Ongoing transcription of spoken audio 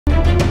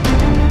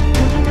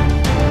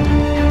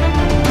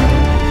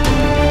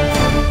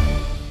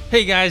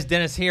Hey guys,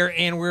 Dennis here,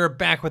 and we're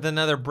back with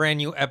another brand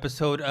new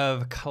episode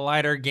of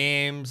Collider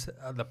Games,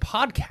 the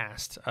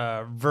podcast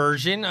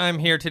version. I'm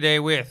here today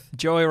with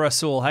Joey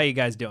Rasul. How you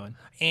guys doing?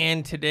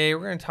 And today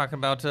we're going to talk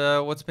about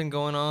what's been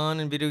going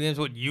on in video games,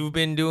 what you've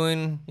been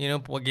doing,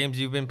 what games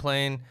you've been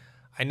playing.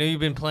 I know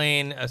you've been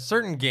playing a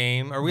certain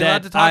game. Are we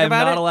allowed to talk about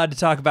it? I'm not allowed to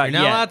talk about it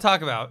You're yet. not allowed to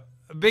talk about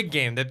a big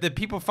game that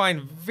people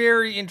find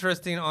very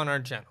interesting on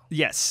our channel.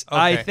 Yes.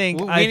 Okay. I think...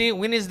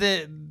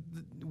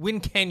 When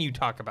can you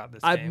talk about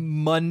this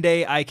game?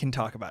 Monday, I can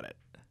talk about it.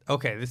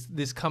 Okay,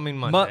 this coming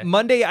Monday.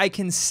 Monday, I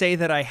can say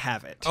that I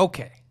have it.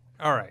 Okay,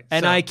 all right.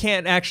 And I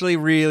can't actually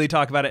really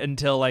talk about it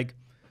until, like,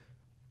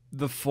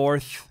 the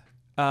 4th.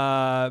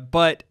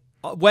 But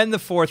when the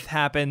 4th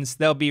happens,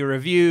 there'll be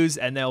reviews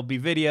and there'll be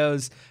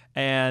videos.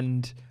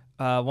 And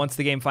once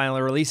the game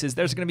finally releases,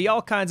 there's going to be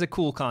all kinds of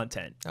cool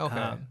content.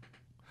 Okay.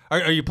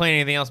 Are you playing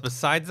anything else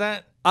besides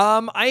that?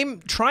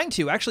 I'm trying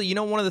to. Actually,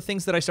 one of the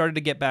things that I started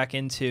to get back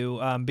into,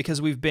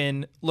 because we've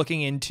been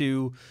looking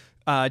into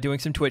doing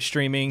some Twitch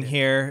streaming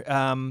here,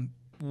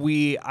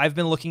 I've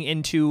been looking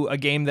into a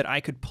game that I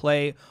could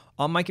play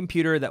on my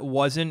computer that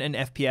wasn't an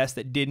FPS,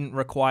 that didn't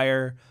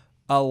require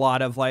a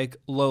lot of, like,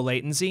 low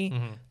latency.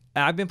 Mm-hmm.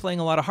 I've been playing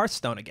a lot of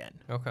Hearthstone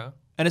again. Okay.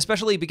 And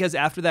especially because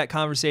after that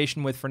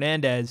conversation with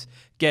Fernandez,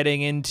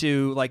 getting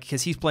into, like,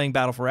 because he's playing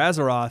Battle for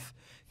Azeroth,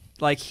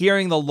 like,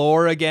 hearing the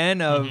lore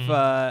again of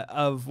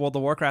World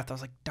of Warcraft, I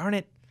was like, darn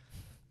it,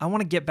 I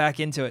want to get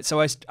back into it. So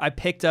I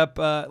picked up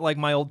like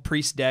my old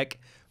priest deck,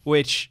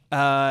 which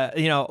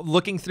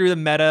looking through the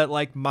meta,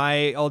 like,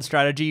 my old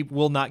strategy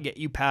will not get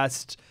you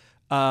past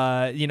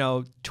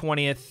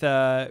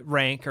 20th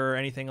rank or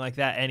anything like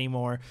that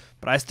anymore.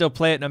 But I still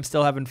play it and I'm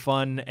still having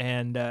fun,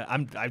 and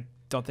I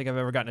don't think I've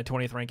ever gotten a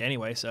 20th rank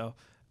anyway. So.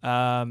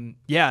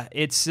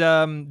 It's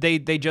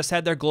they just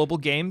had their global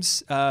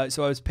games,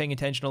 so I was paying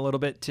attention a little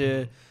bit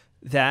to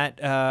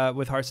that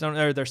with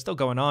Hearthstone. They're still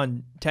going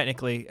on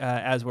technically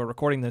as we're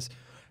recording this,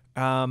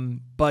 so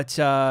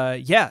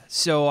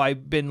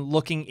I've been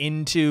looking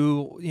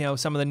into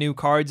some of the new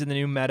cards and the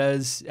new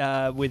metas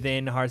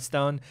within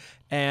Hearthstone,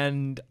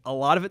 and a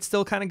lot of it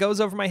still kind of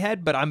goes over my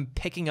head, but I'm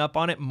picking up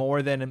on it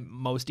more than in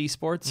most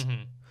esports.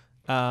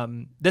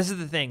 Mm-hmm. This is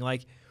the thing,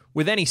 like,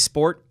 with any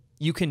sport,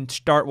 you can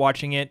start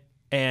watching it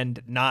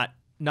and not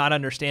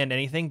understand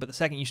anything, but the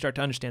second you start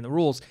to understand the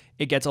rules,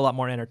 it gets a lot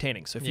more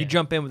entertaining. So if you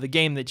jump in with a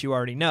game that you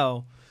already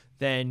know,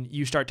 then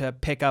you start to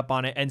pick up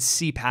on it and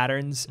see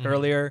patterns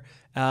earlier,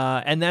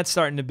 and that's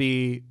starting to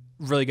be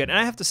really good. And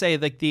I have to say,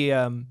 like, the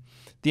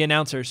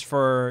announcers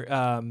for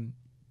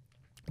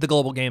the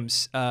global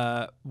games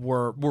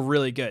were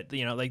really good.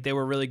 Like, they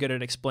were really good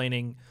at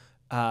explaining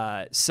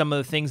some of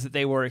the things that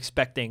they were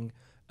expecting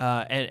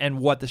and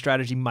what the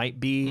strategy might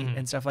be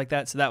and stuff like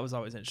that. So that was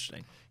always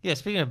interesting. Yeah,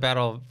 speaking of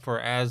Battle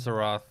for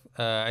Azeroth,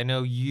 I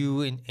know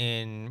you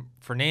and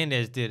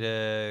Fernandez did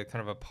a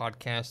kind of a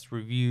podcast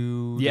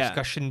review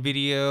discussion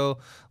video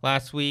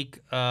last week.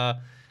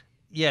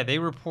 They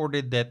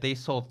reported that they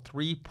sold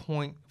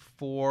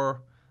 3.4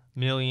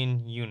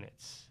 million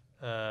units.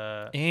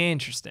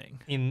 Interesting.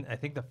 In, I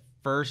think, the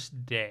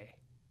first day.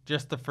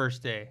 Just the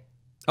first day.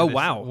 Oh,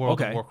 wow. World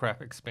of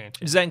Warcraft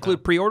expansion. Does that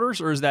include pre-orders,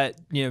 or is that,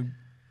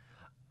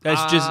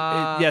 that's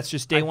it's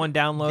just day one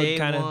download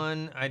kind of? Day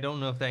one, I don't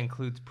know if that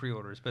includes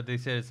pre-orders, but they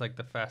said it's like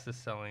the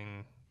fastest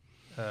selling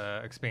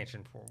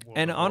expansion for World of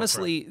Warcraft.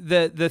 Honestly,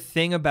 the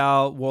thing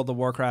about World of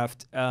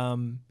Warcraft,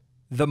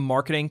 the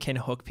marketing can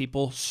hook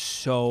people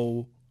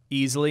so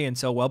easily and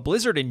so well.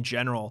 Blizzard in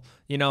general,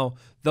 the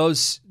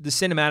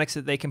cinematics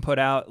that they can put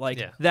out,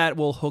 that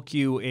will hook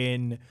you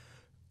in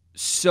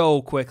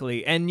so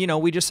quickly. And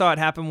we just saw it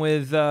happen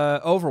with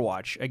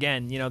Overwatch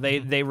again.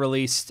 They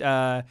released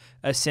a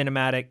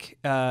cinematic,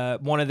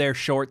 one of their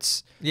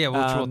shorts, which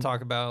we'll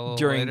talk about a little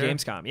during later.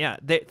 Gamescom.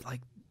 They,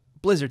 like,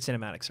 Blizzard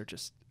cinematics are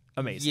just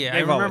amazing. I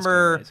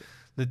remember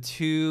the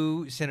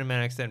two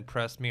cinematics that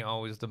impressed me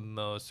always the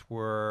most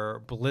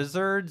were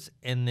Blizzard's,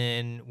 and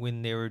then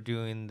when they were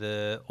doing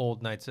the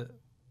old Knights of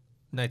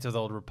the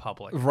Old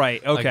Republic.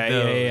 Right.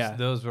 Okay.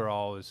 Those were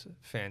always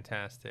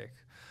fantastic.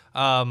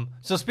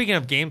 So speaking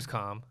of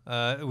Gamescom,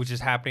 which is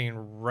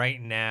happening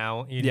right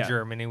now in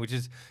Germany, which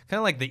is kind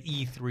of like the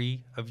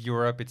E3 of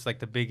Europe. It's like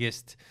the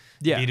biggest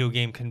video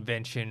game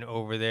convention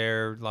over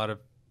there. A lot of,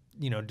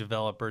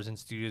 developers and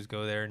studios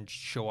go there and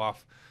show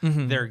off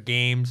their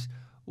games.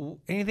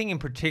 Anything in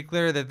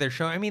particular that they're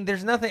showing? I mean,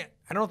 there's nothing.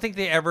 I don't think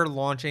they ever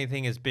launch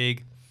anything as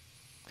big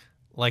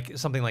like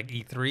something like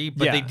E3,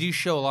 but they do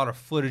show a lot of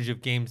footage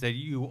of games that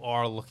you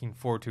are looking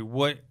forward to.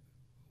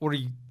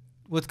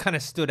 What's kind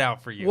of stood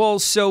out for you? Well,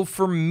 so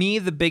for me,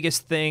 the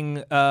biggest thing,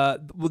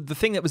 the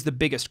thing that was the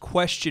biggest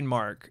question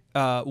mark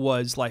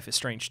was Life is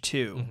Strange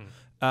 2.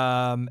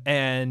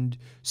 And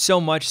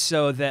so much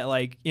so that,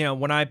 like,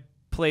 when I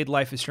played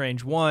Life is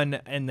Strange 1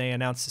 and they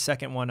announced the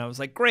second one, I was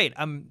like, great,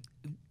 I'm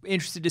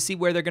interested to see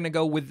where they're going to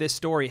go with this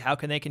story. How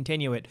can they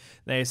continue it?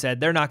 They said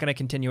they're not going to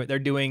continue it. They're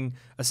doing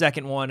a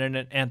second one and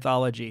an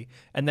anthology.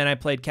 And then I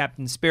played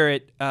Captain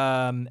Spirit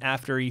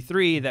after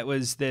E3. That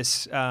was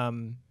this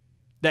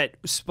that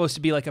was supposed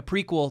to be like a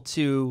prequel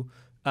to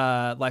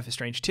Life is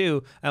Strange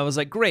 2. I was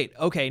like, great,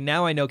 okay,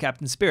 now I know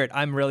Captain Spirit.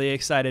 I'm really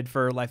excited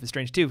for Life is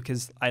Strange 2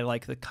 because I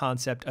like the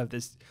concept of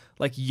this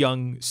like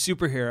young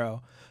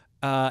superhero.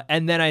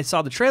 And then I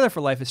saw the trailer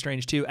for Life is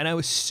Strange 2, and I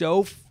was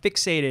so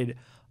fixated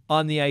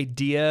on the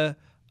idea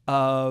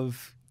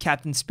of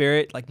Captain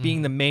Spirit like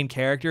being the main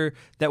character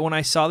that when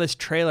I saw this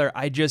trailer,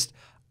 I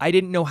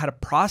didn't know how to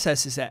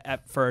process this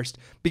at first,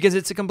 because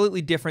it's a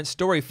completely different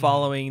story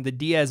following the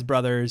Diaz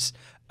brothers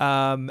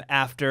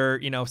after,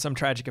 you know, some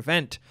tragic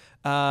event.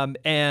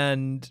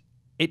 And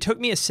it took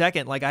me a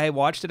second. Like, I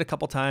watched it a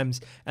couple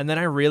times, and then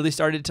I really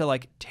started to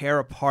like tear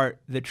apart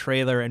the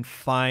trailer and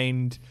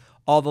find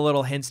all the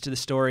little hints to the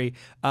story.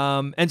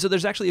 And so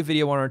there's actually a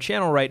video on our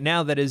channel right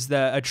now that is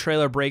a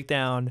trailer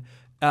breakdown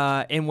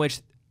in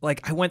which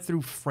like I went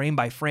through frame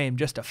by frame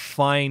just to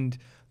find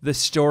the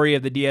story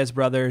of the Diaz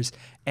brothers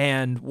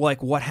and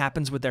like what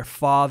happens with their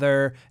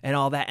father and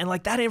all that. And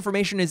like that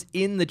information is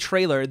in the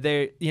trailer.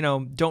 They, you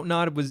know, Don't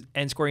Nod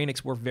and Square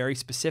Enix were very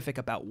specific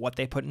about what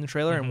they put in the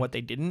trailer and what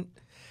they didn't.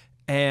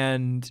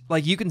 And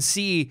like you can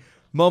see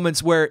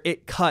moments where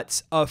it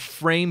cuts a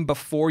frame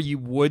before you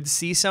would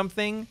see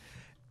something.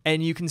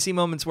 And you can see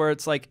moments where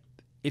it's like,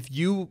 if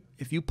you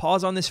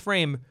pause on this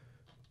frame,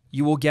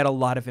 you will get a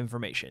lot of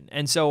information.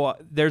 And so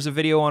there's a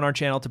video on our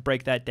channel to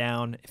break that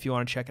down if you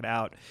want to check it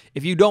out.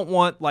 If you don't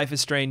want Life is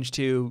Strange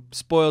 2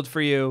 spoiled for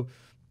you,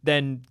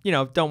 then, you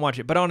know, don't watch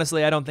it. But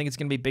honestly, I don't think it's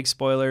going to be big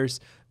spoilers.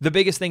 The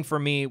biggest thing for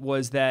me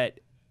was that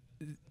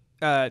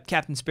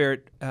Captain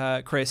Spirit,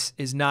 Chris,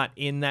 is not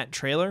in that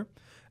trailer.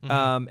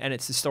 And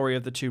it's the story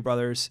of the two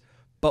brothers.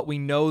 But we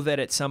know that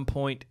at some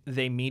point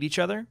they meet each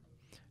other.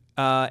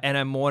 And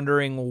I'm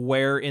wondering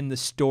where in the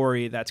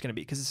story that's going to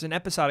be, because it's an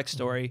episodic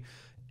story.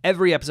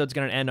 Every episode's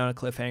going to end on a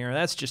cliffhanger.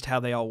 That's just how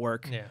they all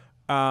work.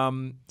 Yeah.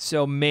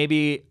 So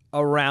maybe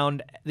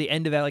around the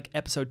end of like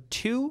episode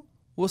 2,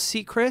 we'll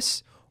see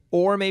Chris,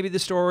 or maybe the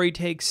story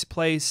takes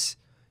place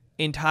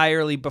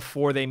entirely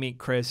before they meet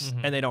Chris,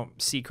 and they don't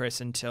see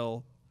Chris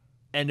until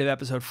end of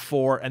episode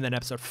 4, and then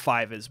episode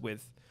 5 is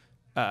with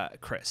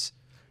Chris.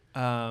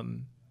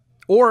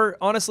 Or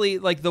honestly,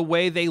 like the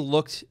way they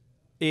looked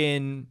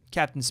in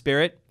Captain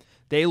Spirit,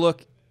 they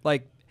look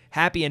like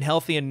happy and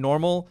healthy and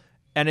normal,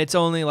 and it's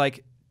only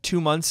like 2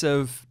 months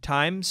of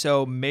time,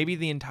 so maybe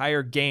the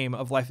entire game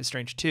of Life is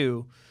Strange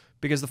 2,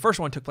 because the first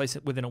one took place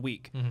within a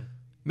week.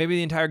 Maybe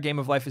the entire game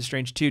of Life is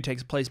Strange 2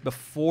 takes place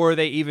before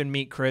they even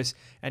meet Chris,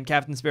 and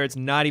Captain Spirit's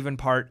not even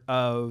part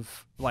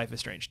of Life is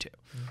Strange 2,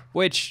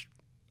 which,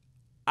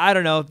 I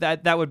don't know,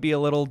 that would be a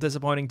little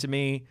disappointing to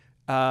me,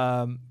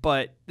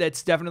 but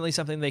that's definitely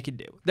something they could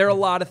do. There are a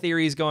lot of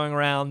theories going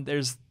around.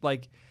 There's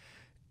like,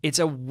 it's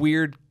a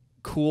weird,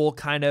 cool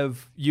kind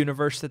of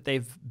universe that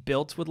they've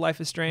built with Life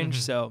is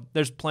Strange, so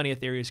there's plenty of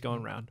theories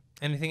going around.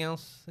 Anything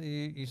else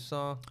you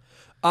saw?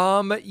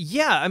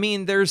 Yeah, I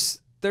mean,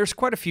 there's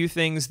quite a few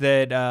things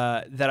that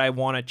I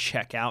want to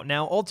check out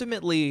now.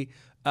 Ultimately,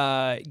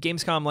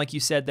 Gamescom, like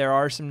you said, there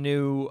are some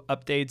new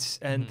updates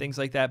and things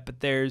like that, but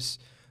there's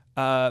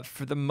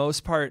for the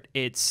most part,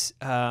 it's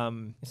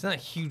not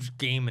huge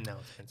game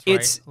announcements, right?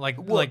 It's like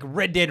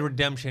Red Dead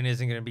Redemption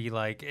isn't going to be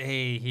like,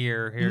 hey,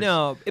 here's...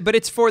 No, but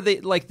it's for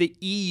the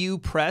EU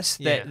press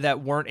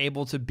that weren't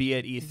able to be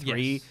at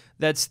E3.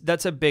 Yes.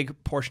 That's a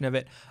big portion of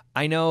it.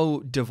 I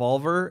know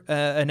Devolver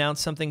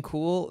announced something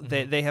cool.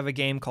 They have a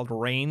game called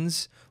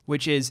Reigns,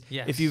 which is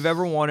if you've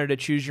ever wanted a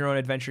choose your own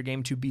adventure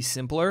game to be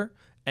simpler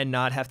and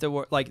not have to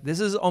work, like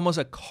this is almost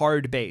a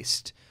card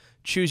based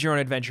choose your own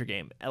adventure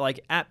game.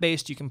 Like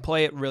app-based, you can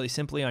play it really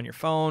simply on your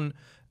phone.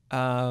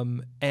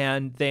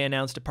 And they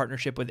announced a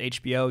partnership with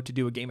HBO to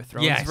do a Game of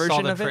Thrones version of it. Yeah, I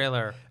saw the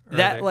trailer.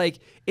 That like,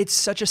 it's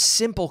such a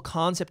simple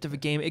concept of a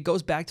game. It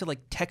goes back to like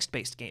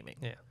text-based gaming.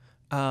 Yeah.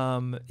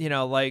 You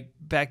know, like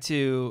back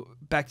to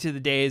the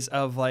days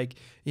of like,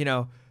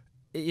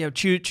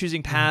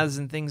 choosing paths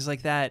and things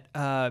like that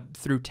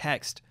through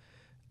text.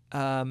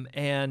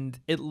 And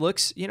it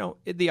looks,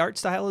 the art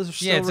style is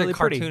still really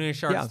pretty. Yeah,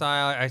 it's a cartoonish art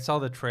style. I saw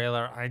the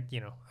trailer.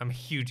 I'm a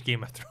huge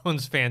Game of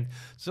Thrones fan,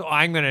 so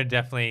I'm gonna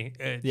definitely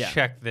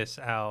check this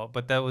out.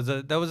 But that was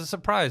a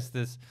surprise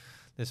this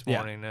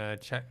morning.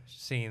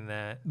 Seeing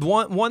that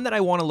one that I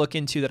want to look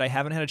into that I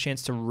haven't had a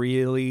chance to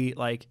really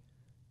like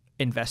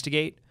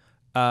investigate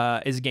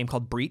is a game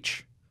called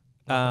Breach,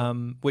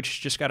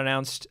 which just got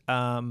announced.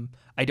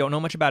 I don't know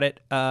much about it.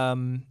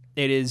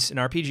 It is an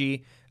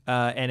RPG.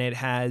 And it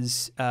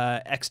has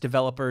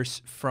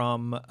ex-developers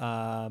from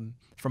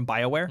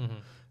BioWare.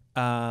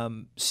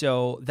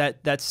 So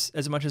that's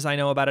as much as I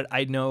know about it.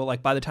 I know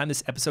like by the time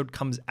this episode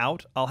comes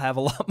out, I'll have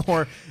a lot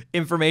more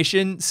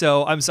information.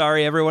 So I'm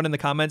sorry, everyone in the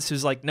comments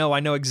who's like, no,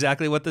 I know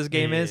exactly what this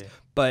game is.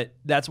 But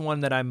that's one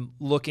that I'm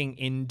looking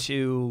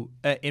into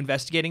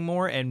investigating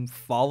more and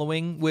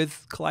following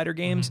with Collider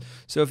Games.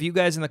 So if you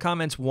guys in the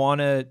comments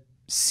want to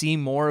see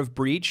more of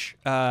Breach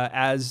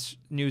as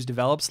news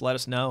develops, let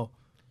us know.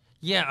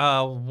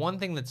 Yeah, one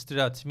thing that stood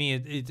out to me,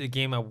 it's a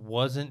game I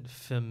wasn't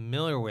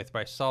familiar with, but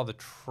I saw the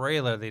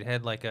trailer. They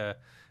had like a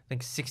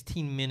think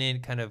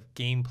 16-minute kind of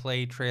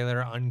gameplay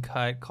trailer,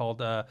 uncut,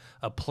 called A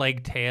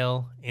Plague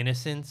Tale: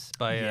 Innocence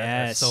by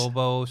a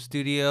Sobo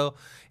studio,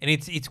 and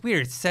it's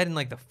weird. It's set in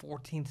like the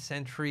 14th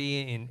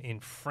century in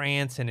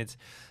France, and it's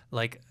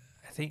like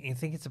I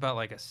think it's about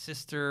like a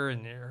sister,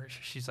 and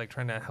she's like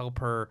trying to help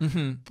her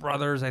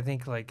brothers, I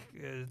think, like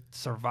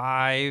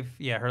survive.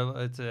 Yeah,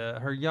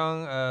 her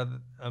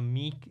young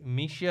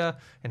Misha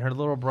and her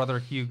little brother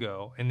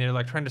Hugo, and they're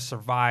like trying to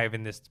survive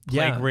in this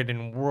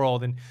plague-ridden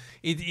world. And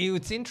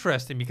it's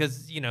interesting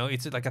because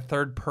it's like a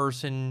third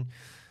person,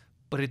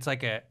 but it's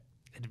like a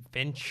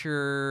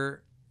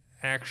adventure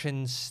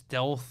action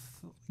stealth.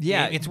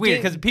 Yeah, it's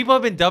weird because people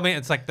have been dubbing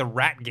it's like the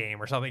rat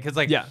game or something, because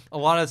a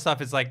lot of stuff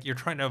is like you're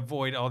trying to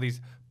avoid all these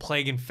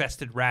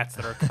plague-infested rats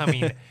that are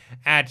coming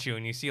at you,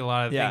 and you see a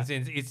lot of things.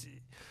 And it's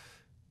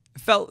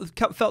felt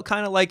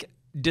kind of like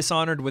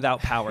Dishonored without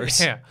powers.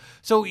 Yeah.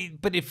 So,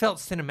 but it felt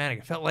cinematic.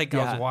 It felt like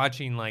I was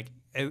watching like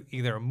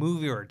either a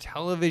movie or a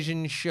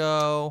television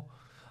show.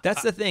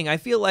 That's the thing. I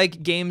feel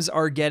like games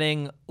are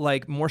getting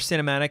like more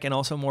cinematic and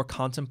also more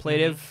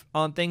contemplative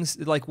on things.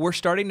 Like we're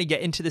starting to get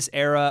into this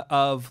era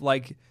of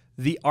like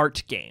the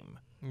art game.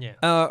 Yeah.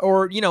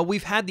 Or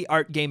we've had the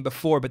art game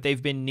before, but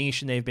they've been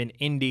niche and they've been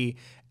indie,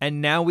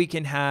 and now we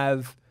can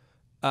have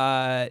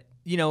like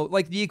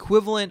the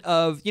equivalent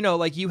of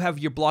like you have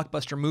your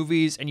blockbuster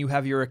movies and you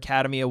have your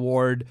Academy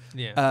Award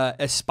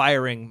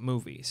aspiring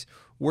movies.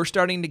 We're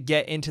starting to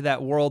get into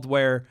that world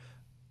where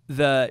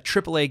the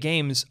AAA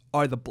games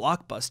are the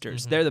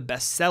blockbusters. They're the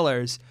best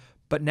sellers,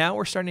 but now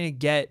we're starting to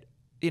get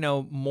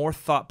more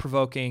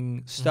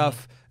thought-provoking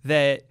stuff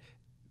that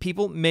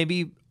people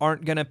maybe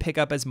aren't going to pick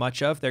up as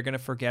much of. They're going to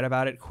forget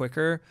about it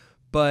quicker,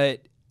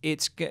 but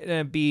it's going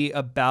to be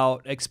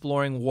about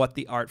exploring what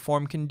the art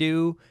form can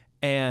do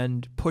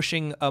and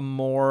pushing a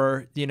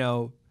more,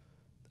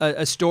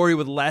 a story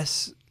with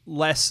less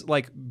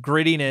like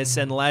grittiness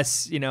and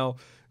less,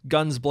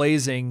 guns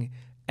blazing,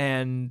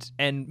 and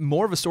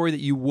more of a story that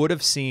you would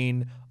have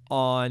seen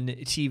on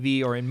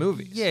TV or in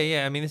movies.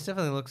 Yeah. I mean, this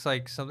definitely looks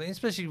like something,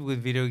 especially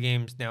with video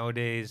games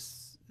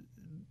nowadays,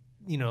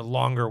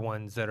 longer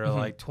ones that are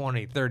like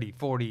 20, 30,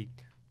 40,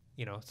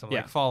 something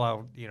like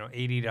Fallout,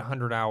 80 to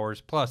 100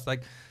 hours plus.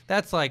 Like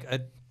that's like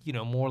a,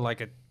 more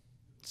like a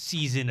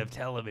season of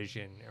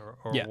television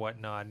or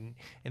whatnot. And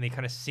they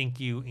kind of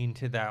sink you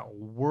into that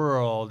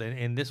world.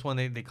 And this one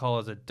they call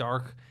as a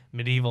dark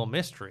medieval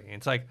mystery. And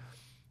it's like,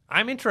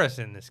 I'm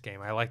interested in this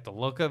game. I like the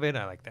look of it.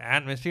 I like the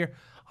atmosphere.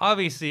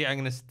 Obviously, I'm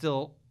going to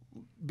still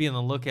be on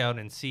the lookout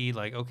and see,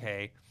 like,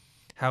 okay,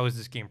 how is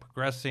this game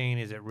progressing?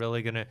 Is it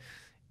really going to...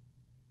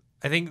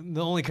 I think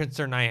the only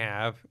concern I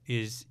have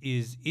is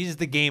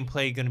the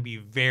gameplay going to be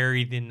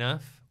varied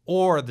enough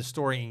or the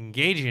story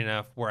engaging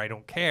enough where I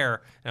don't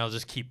care and I'll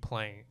just keep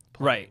playing.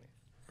 Right.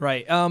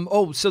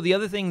 So the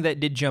other thing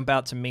that did jump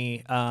out to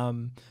me,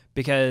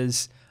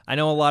 because I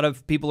know a lot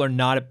of people are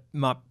not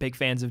big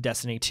fans of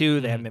Destiny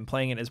 2. They haven't been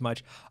playing it as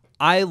much.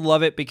 I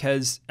love it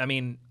because, I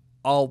mean,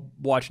 I'll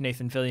watch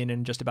Nathan Fillion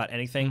in just about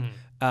anything.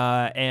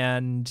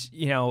 And,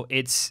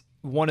 it's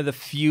one of the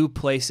few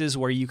places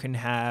where you can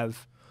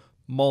have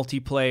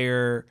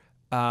multiplayer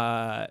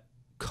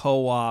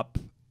co-op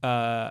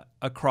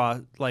across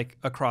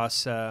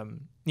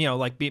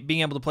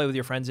being able to play with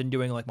your friends and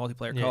doing like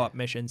multiplayer co-op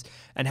missions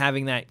and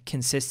having that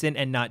consistent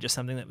and not just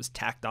something that was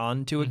tacked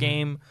on to a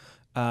game,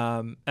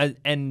 and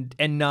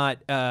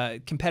not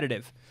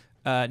competitive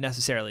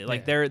necessarily.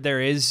 Like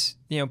there is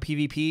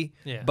PvP,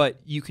 but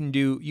you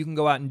can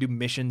go out and do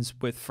missions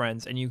with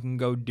friends, and you can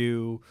go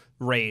do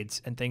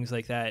raids and things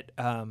like that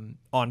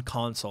on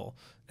console.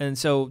 And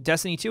so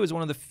Destiny 2 is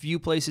one of the few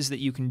places that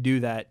you can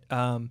do that.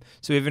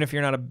 So even if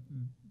you're not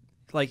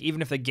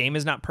even if the game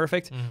is not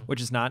perfect,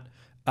 which is not,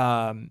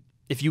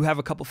 if you have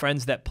a couple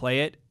friends that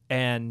play it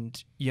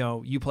and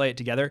you play it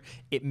together,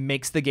 it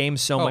makes the game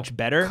so much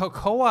better.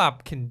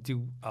 Co-op can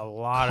do a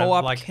lot.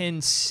 Co-op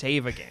can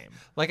save a game.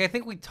 Like I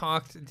think we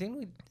talked, didn't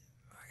we?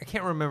 I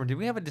can't remember. Did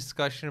we have a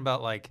discussion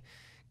about like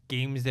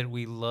games that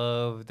we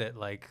love that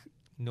like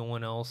no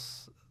one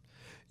else?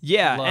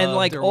 Yeah, and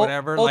like or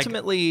whatever.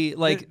 Ultimately,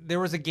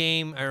 there was a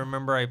game I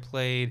remember I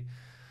played.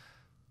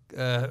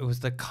 It was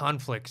the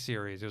Conflict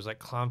series. It was like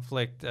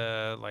Conflict,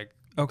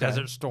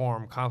 Desert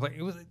Storm, Conflict.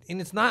 It was,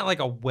 and it's not like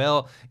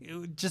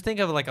just think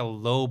of it like a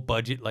low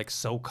budget like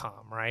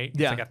SOCOM, right?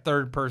 It's like a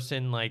third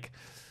person like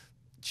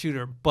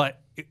shooter,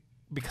 but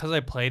because I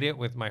played it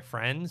with my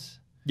friends,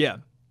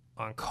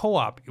 on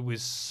co-op, it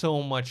was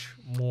so much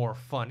more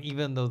fun.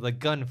 Even though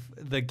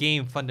the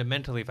game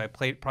fundamentally, if I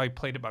probably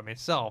played it by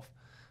myself,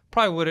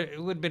 it would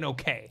have been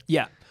okay.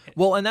 Yeah.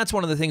 Well, and that's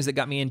one of the things that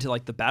got me into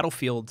like the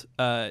Battlefield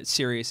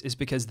series, is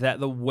because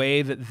the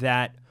way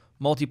that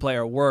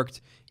multiplayer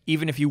worked,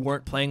 even if you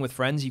weren't playing with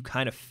friends, you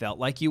kind of felt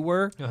like you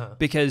were,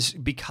 because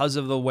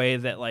of the way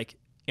that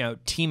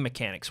team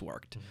mechanics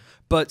worked.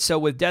 But so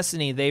with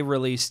Destiny, they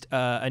released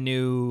a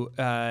new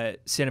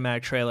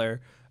cinematic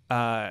trailer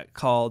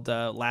called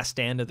Last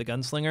Stand of the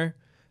Gunslinger,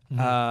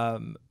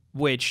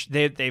 which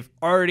they've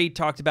already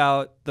talked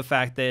about the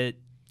fact that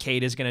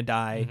Cade is going to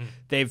die.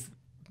 They've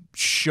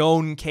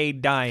shown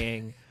Cade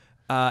dying,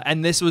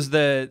 and this was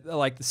the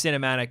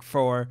cinematic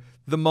for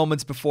the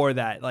moments before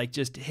that, like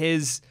just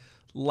his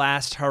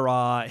last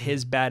hurrah,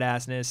 his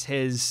badassness,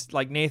 his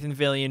like Nathan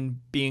Fillion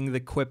being the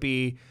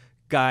quippy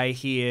guy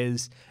he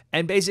is,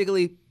 and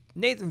basically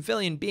Nathan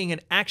Fillion being an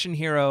action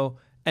hero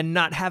and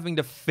not having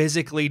to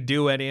physically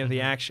do any of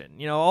the action.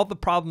 You know, all the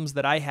problems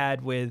that I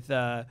had with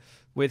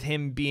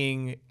him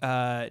being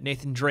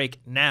Nathan Drake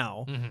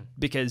now,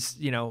 because,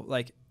 you know,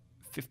 like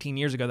 15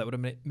 years ago, that would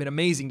have been an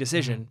amazing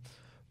decision.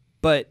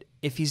 But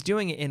if he's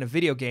doing it in a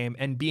video game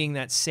and being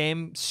that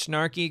same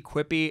snarky,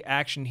 quippy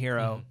action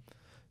hero,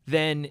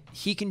 then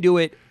he can do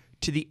it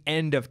to the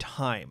end of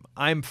time.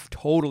 I'm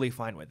totally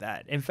fine with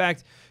that. In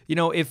fact, you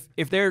know, if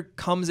there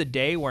comes a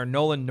day where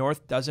Nolan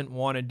North doesn't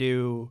want to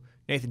do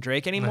Nathan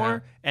Drake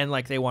anymore, and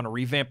like they want to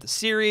revamp the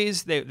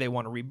series, they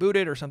want to reboot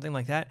it or something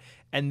like that,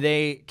 and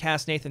they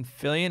cast Nathan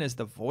Fillion as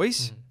the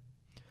voice,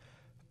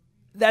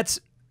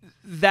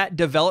 that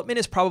development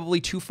is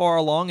probably too far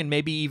along, and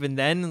maybe even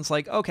then it's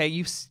like, okay,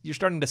 you're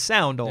starting to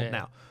sound old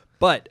now.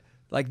 But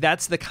like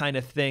that's the kind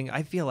of thing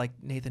I feel like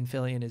Nathan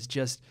Fillion is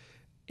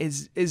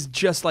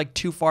just like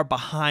too far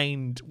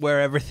behind where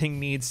everything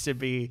needs to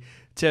be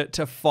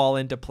to fall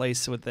into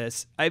place with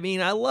this. I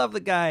mean, I love the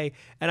guy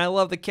and I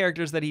love the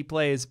characters that he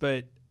plays,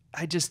 but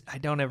I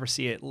don't ever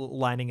see it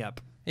lining up.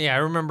 Yeah, I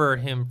remember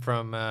him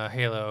from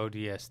Halo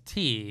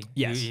ODST.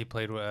 Yes. He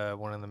played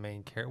one of the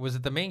main characters. Was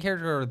it the main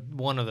character or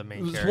one of the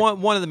main characters?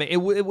 One of the main.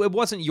 It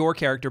wasn't your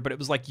character, but it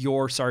was like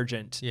your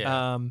sergeant.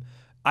 Yeah.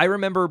 I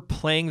remember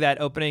playing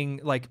that opening,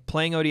 like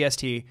playing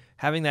ODST,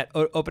 having that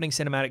opening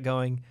cinematic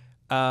going,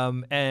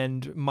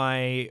 and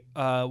my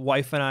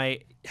wife and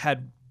I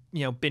had,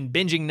 you know, been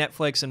binging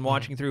Netflix and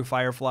watching through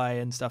Firefly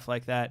and stuff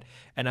like that.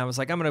 And I was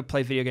like, I'm going to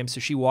play video games. So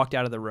she walked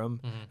out of the room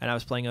and I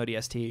was playing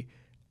ODST,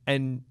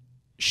 and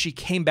she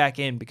came back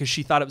in because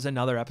she thought it was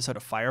another episode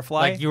of Firefly.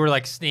 Like you were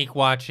like sneak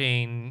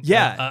watching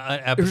an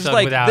episode it was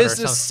like, without this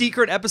her. Is a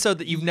secret episode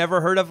that you've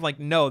never heard of. Like,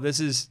 no, this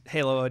is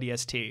Halo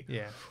ODST.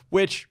 Yeah.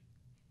 Which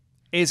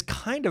is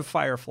kind of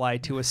Firefly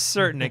to a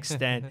certain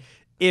extent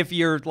if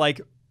you're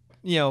like,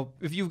 you know,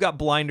 if you've got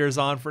blinders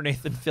on for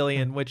Nathan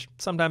Fillion, which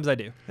sometimes I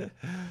do.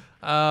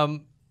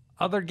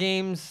 Other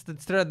games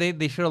that stood out,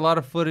 they showed a lot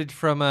of footage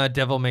from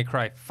Devil May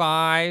Cry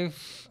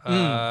 5.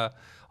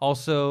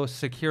 Also,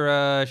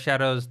 Sekiro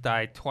Shadows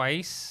Die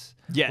Twice.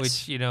 Yes.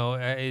 Which, you know,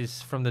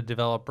 is from the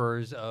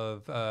developers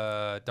of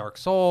Dark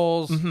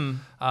Souls.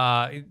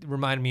 It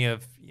reminded me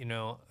of, you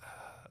know,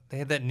 they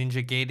had that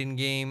Ninja Gaiden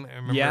game. I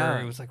remember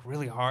it was like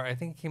really hard. I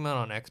think it came out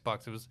on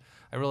Xbox.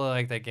 I really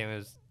liked that game. It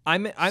was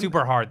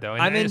super hard though.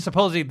 And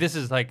supposedly this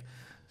is like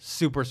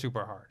super,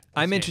 super hard.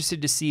 I'm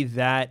interested to see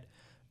that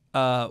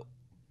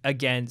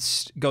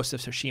against Ghost of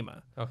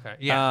Tsushima. Okay.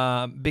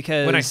 Yeah.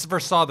 Because when I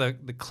first saw the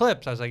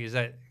clips, I was like, is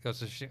that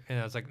Ghost of Tsushima? And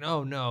I was like,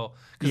 no.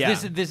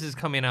 Because this is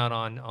coming out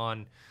on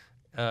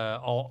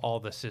all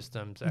the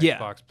systems,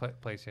 Xbox,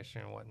 PlayStation,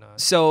 and whatnot.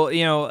 So,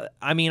 you know,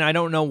 I mean, I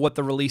don't know what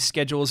the release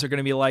schedules are going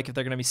to be like, if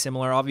they're going to be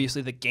similar.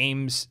 Obviously, the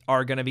games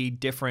are going to be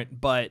different,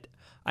 but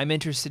I'm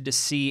interested to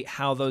see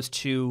how those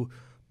two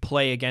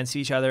play against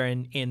each other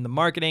in the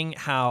marketing,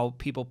 how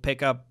people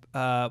pick up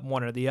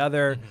one or the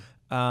other.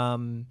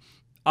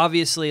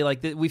 Obviously,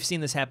 like we've seen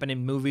this happen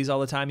in movies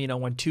all the time, you know,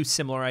 when two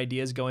similar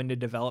ideas go into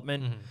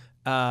development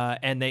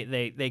and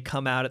they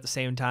come out at the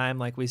same time.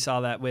 Like we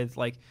saw that with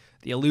like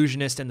The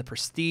Illusionist and The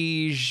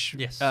Prestige.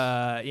 Yes.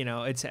 You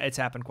know, it's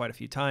happened quite a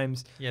few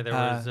times. Yeah, there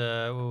was,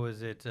 what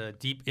was it?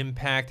 Deep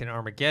Impact and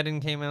Armageddon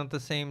came out at the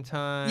same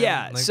time.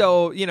 Yeah, like,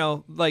 so, you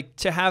know, like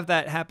to have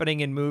that happening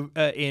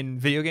in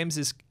video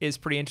games is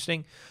pretty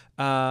interesting.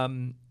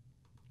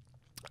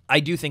 I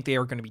do think they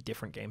are going to be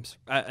different games.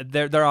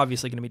 They're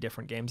obviously going to be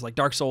different games. Like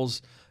Dark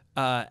Souls,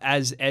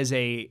 as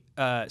a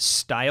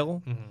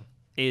style,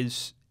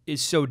 is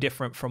so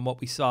different from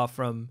what we saw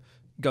from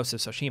Ghost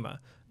of Tsushima.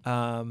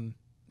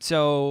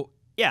 So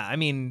yeah, I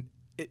mean,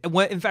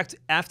 in fact,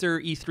 after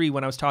E3,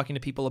 when I was talking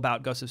to people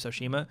about Ghost of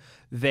Tsushima,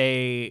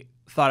 they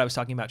thought I was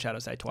talking about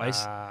Shadows Die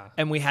Twice,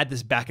 and we had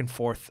this back and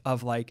forth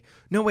of like,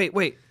 no,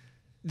 wait.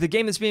 The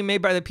game that's being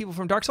made by the people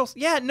from Dark Souls?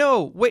 Yeah,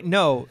 no. Wait,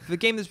 no. The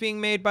game that's being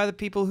made by the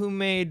people who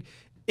made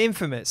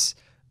Infamous.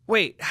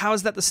 Wait, how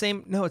is that the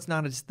same? No, it's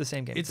not. It's the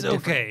same game. It's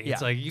okay. Yeah.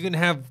 It's like you can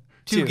have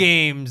two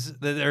games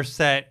that are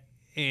set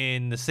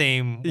in the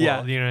same world.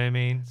 Yeah. You know what I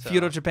mean? So,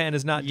 Feudal Japan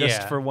is not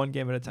just for one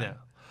game at a time.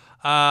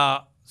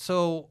 No.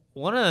 So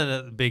one of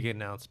the big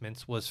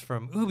announcements was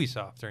from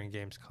Ubisoft during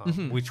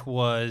Gamescom, which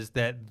was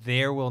that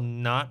there will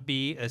not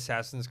be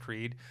Assassin's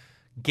Creed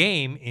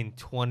game in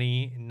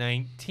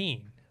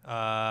 2019.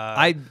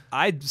 I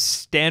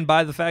stand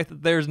by the fact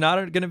that there's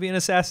not going to be an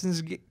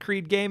Assassin's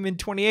Creed game in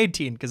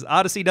 2018 because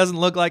Odyssey doesn't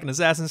look like an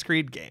Assassin's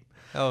Creed game.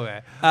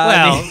 Okay.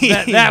 Well,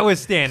 that was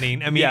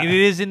standing. I mean, it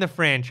is in the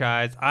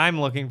franchise. I'm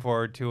looking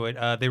forward to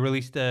it. They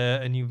released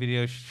a new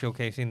video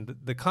showcasing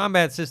the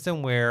combat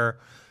system where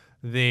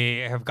they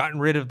have gotten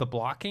rid of the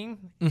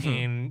blocking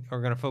and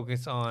are going to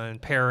focus on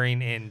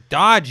parrying and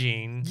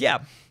dodging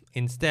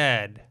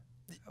instead.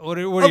 What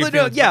are your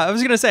feelings? Yeah, I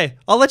was gonna say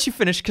I'll let you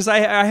finish because I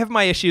have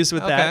my issues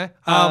with that.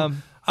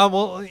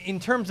 Well, in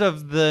terms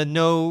of the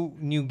no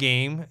new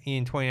game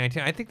in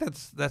 2019, I think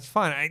that's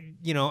fine.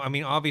 I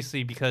mean,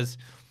 obviously because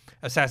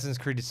Assassin's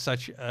Creed is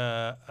such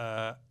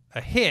a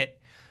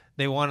hit,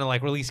 they want to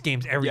like release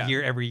games every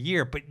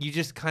year. But you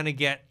just kind of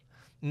get,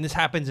 and this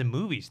happens in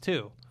movies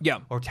too,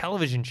 or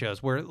television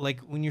shows, where like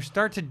when you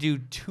start to do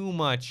too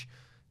much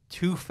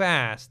too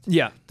fast,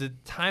 the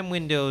time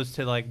windows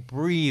to like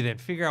breathe and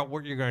figure out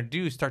what you're going to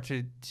do start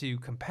to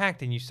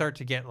compact, and you start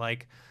to get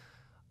like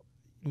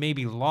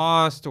maybe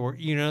lost, or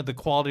the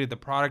quality of the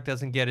product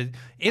doesn't get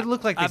it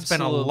looked like they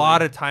spent a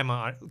lot of time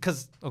on,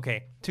 because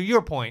okay, to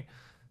your point,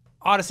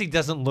 Odyssey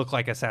doesn't look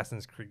like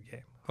Assassin's Creed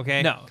game,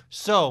 okay? No.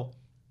 So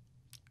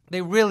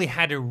they really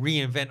had to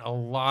reinvent a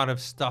lot of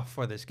stuff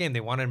for this game.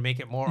 They wanted to make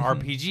it more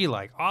RPG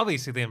like.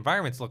 Obviously the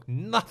environments look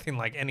nothing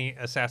like any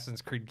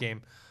Assassin's Creed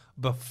game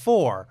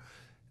before.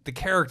 The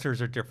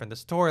characters are different, the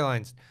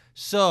storylines.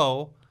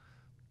 So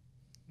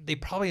they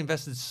probably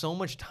invested so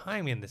much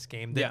time in this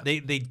game that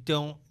they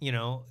don't,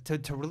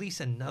 to release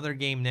another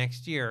game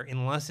next year,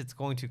 unless it's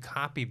going to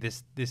copy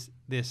this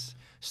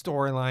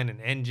storyline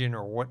and engine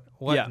or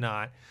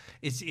whatnot.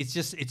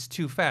 It's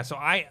too fast. So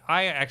I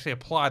actually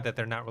applaud that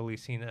they're not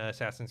releasing an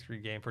Assassin's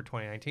Creed game for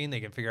 2019. They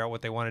can figure out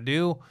what they want to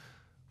do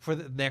for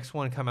the next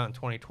one, come out in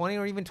 2020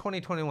 or even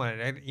 2021.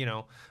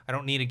 I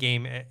don't need a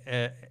game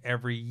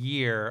every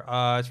year.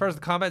 As far as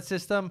the combat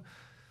system,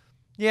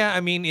 yeah, I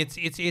mean it's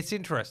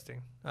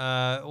interesting.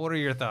 What are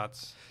your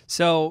thoughts?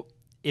 So,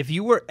 if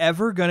you were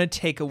ever going to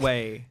take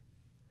away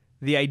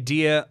the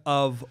idea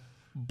of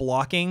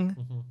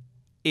blocking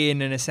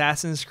in an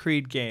Assassin's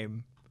Creed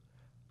game,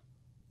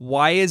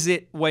 why is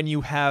it when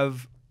you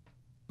have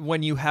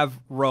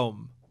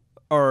Rome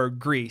or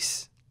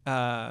Greece?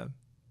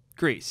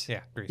 Greece. Yeah,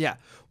 Greece. Yeah.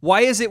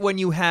 Why is it when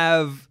you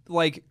have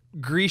like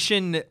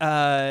Grecian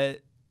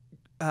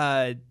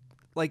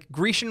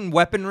Grecian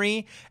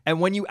weaponry,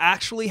 and when you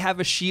actually have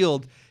a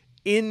shield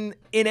in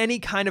any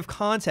kind of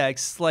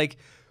context, like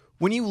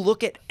when you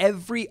look at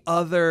every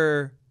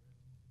other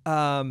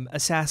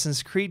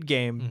Assassin's Creed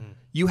game,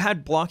 you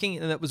had blocking,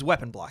 and that was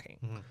weapon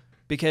blocking,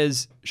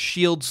 because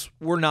shields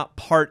were not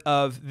part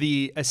of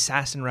the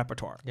assassin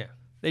repertoire. Yeah,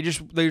 they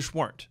just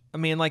weren't. I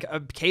mean, like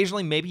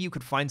occasionally maybe you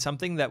could find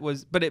something that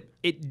was, but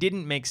it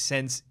didn't make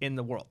sense in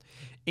the world.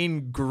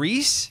 In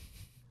Greece,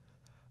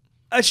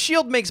 a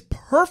shield makes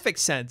perfect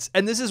sense,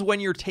 and this is when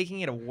you're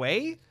taking it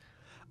away.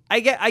 I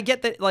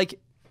get that,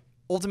 like,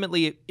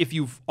 ultimately, if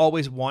you've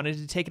always wanted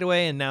to take it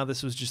away and now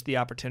this was just the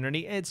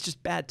opportunity, it's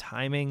just bad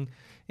timing.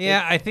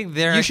 Yeah, I think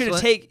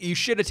you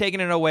should have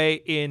taken it away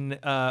in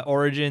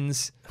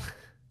Origins.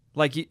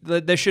 Like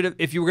they should have,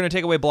 if you were going to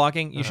take away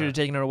blocking, you should have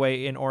taken it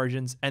away in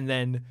Origins, and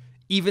then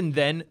even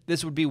then,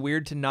 this would be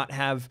weird to not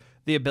have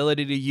the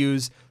ability to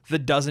use the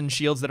dozen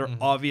shields that are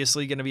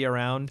obviously going to be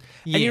around.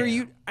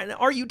 Yeah. And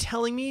are you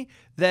telling me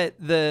that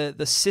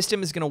the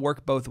system is going to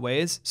work both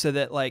ways, so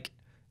that like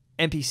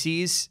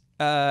NPCs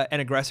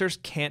and aggressors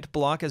can't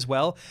block as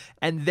well,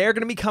 and they're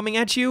going to be coming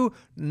at you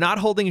not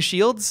holding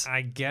shields?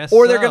 I guess.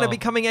 Or they're going to be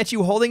coming at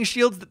you holding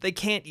shields that they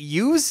can't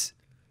use?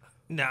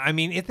 No, I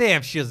mean, if they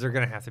have shields, they're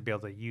going to have to be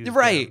able to use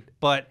them.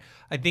 But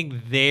I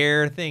think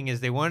their thing is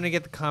they wanted to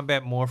get the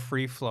combat more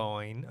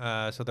free-flowing,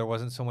 so there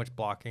wasn't so much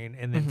blocking.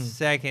 And then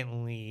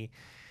secondly,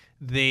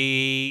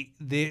 the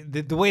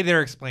way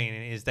they're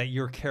explaining it is that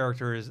your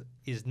character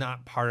is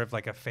not part of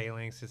like a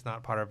phalanx. It's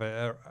not part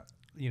of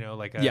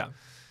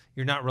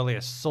you're not really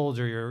a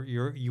soldier.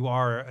 You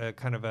are a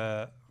kind of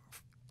a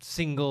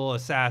single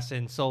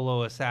assassin,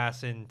 solo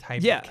assassin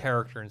type of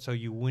character, and so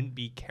you wouldn't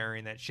be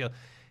carrying that shield.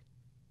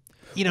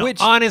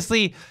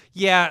 Honestly,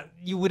 yeah,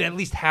 you would at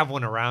least have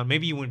one around.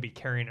 Maybe you wouldn't be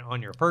carrying it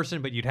on your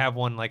person, but you'd have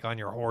one like on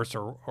your horse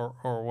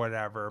or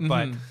whatever.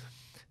 But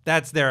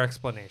that's their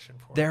explanation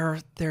for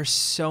it. There's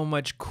so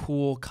much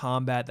cool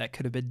combat that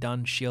could have been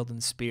done shield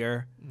and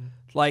spear.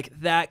 Like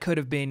that could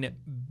have been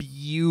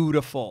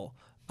beautiful.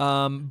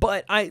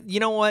 But you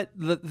know what?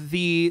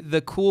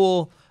 The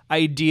cool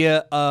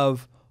idea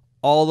of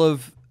all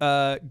of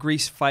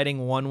Greece fighting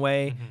one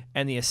way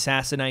and the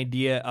assassin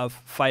idea of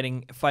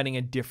fighting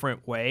a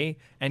different way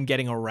and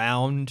getting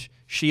around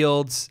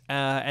shields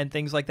and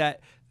things like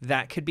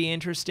that could be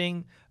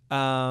interesting.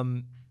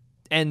 And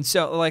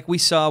so like we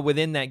saw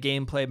within that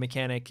gameplay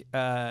mechanic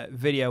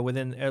video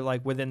within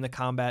the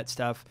combat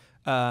stuff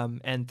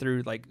and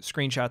through like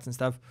screenshots and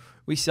stuff,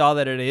 we saw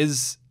that it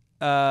is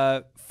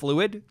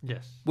fluid,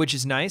 which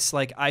is nice.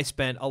 Like I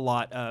spent a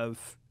lot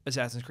of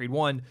Assassin's Creed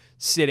 1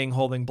 sitting,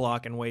 holding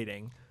block, and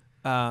waiting.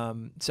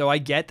 So I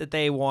get that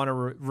they want to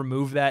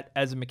remove that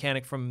as a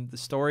mechanic from the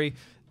story.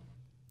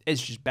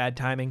 It's just bad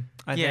timing,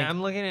 I think.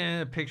 I'm looking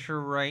at a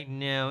picture right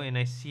now, and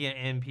I see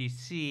an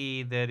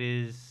NPC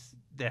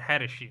that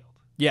had a shield.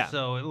 Yeah.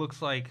 So it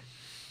looks like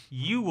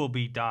you will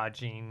be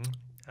dodging.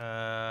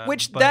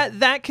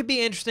 That could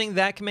be interesting.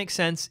 That can make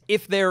sense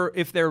if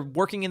they're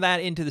working that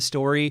into the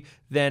story.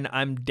 Then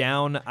I'm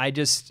down.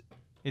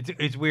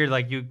 It's weird.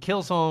 Like you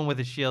kill someone with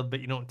a shield, but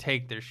you don't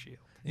take their shield.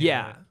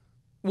 Yeah.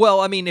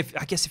 Well, I mean,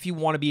 I guess if you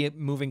want to be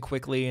moving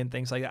quickly and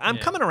things like that, I'm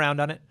coming around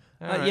on it.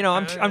 Right.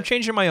 I'm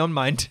changing my own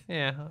mind.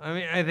 Yeah, I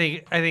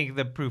mean, I think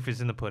the proof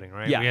is in the pudding,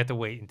 right? Yeah. We have to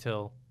wait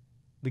until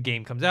the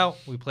game comes out.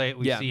 We play it.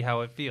 We see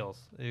how it feels.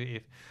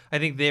 If I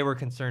think they were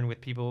concerned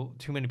with people,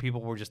 too many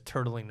people were just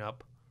turtling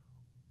up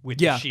with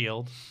the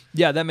shield.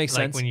 Yeah, that makes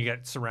sense. Like when you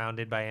get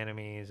surrounded by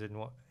enemies and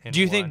what. Do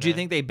you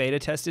think they beta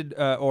tested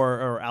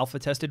or alpha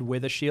tested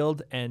with a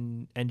shield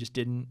and just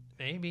didn't?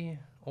 Maybe,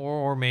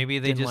 or maybe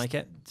they didn't just like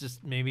it.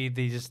 Just maybe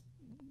they just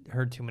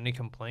heard too many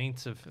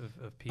complaints of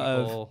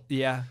people.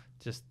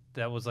 Just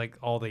that was like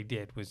all they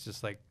did was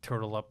just like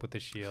turtle up with the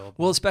shield.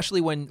 Well,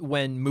 especially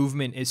when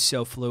movement is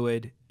so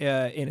fluid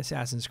in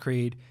Assassin's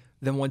Creed,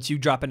 then once you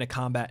drop into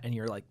combat and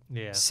you're like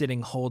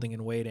sitting, holding,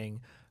 and waiting,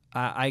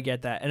 I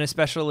get that, and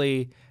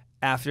especially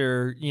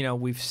after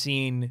we've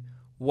seen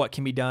what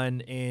can be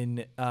done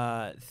in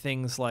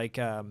things like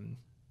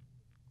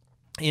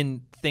Arkham,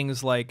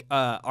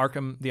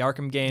 the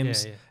Arkham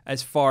games,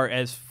 as far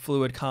as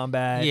fluid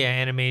combat. Yeah,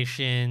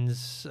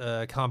 animations,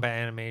 combat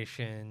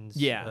animations.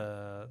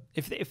 Yeah.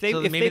 If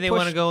maybe they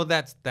want to go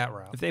that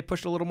route. If they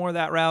pushed a little more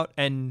that route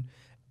and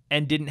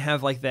didn't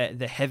have like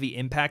the heavy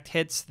impact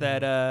hits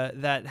that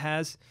that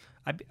has,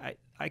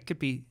 I could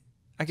be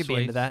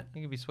into that.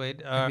 You could be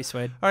swayed. I'd be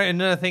swayed. All right,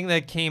 another thing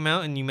that came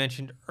out and you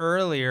mentioned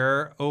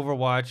earlier,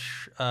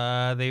 Overwatch.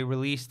 They're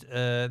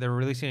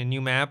releasing a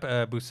new map,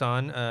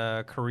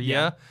 Busan,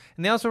 Korea,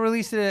 and they also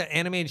released an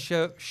animated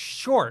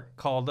short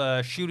called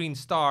Shooting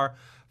Star,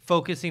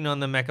 focusing on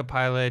the mecha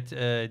pilot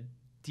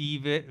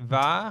Diva.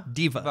 Ah,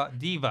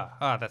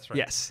 that's right.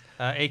 Yes.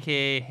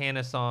 AKA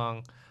Hannah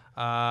Song.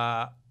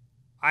 I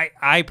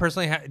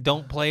personally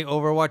don't play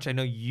Overwatch. I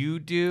know you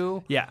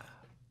do. Yeah.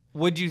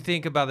 What do you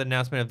think about the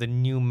announcement of the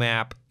new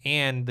map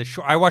and the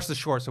short? I watched the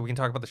short, so we can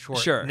talk about the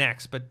short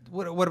next. But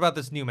what about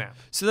this new map?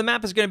 So the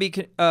map is going to be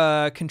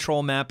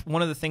control map.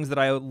 One of the things that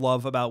I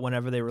love about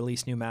whenever they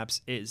release new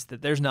maps is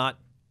that there's not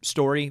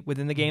story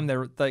within the game.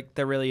 There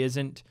really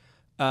isn't,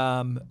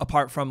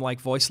 apart from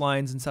like voice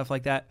lines and stuff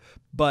like that.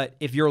 But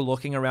if you're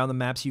looking around the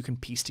maps, you can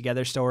piece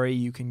together story.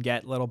 You can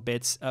get little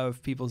bits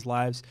of people's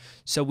lives.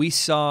 So we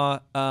saw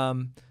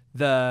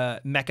the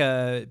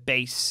mecha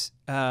base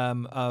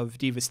of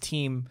Diva's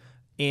team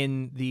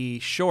in the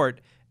short,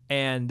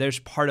 and there's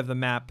part of the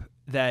map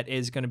that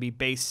is going to be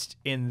based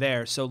in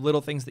there. So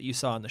little things that you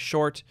saw in the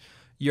short,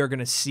 you're going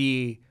to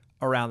see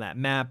around that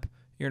map.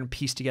 You're going to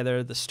piece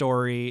together the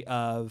story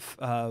of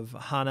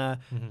Hana,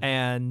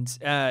 and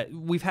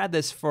we've had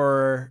this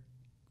for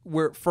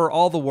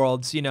all the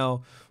worlds.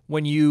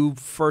 When you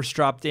first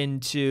dropped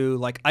into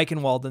like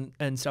Eichenwald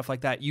and stuff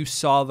like that, you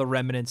saw the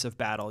remnants of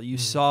battle. You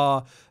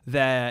saw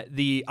that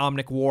the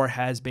Omnic War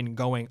has been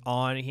going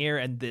on here,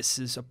 and this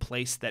is a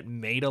place that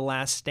made a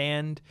last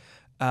stand.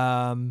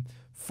 For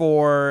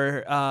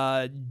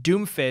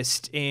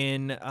Doomfist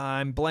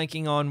I'm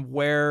blanking on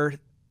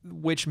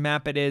which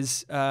map it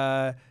is.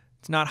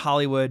 It's not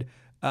Hollywood,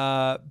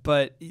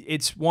 but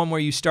it's one where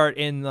you start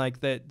in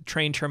like the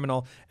train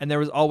terminal, and there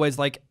was always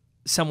like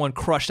someone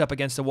crushed up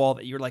against a wall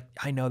that you're like,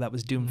 I know that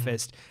was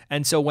Doomfist.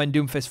 And so when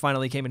Doomfist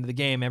finally came into the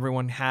game,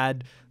 everyone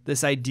had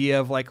this idea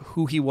of like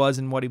who he was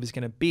and what he was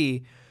going to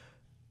be.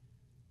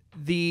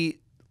 The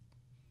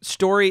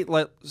story,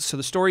 so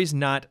the story's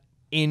not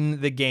in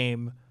the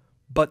game,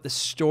 but the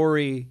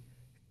story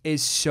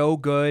is so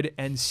good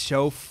and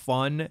so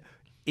fun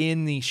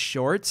in these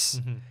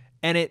shorts,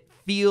 and it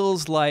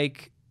feels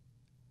like,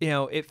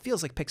 it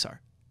feels like Pixar.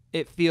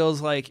 It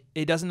feels like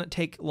it doesn't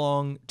take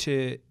long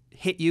to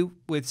hit you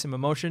with some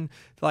emotion.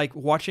 Like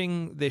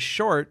watching this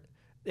short,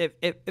 it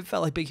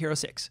felt like Big Hero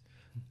 6.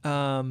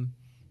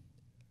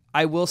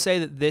 I will say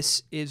that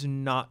this is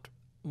not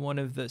one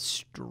of the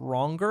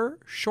stronger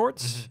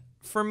shorts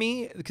for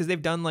me, because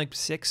they've done like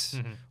 6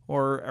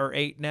 or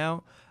 8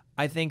 now.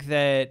 I think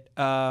that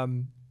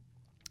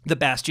the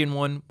Bastion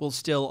one will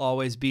still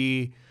always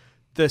be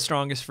the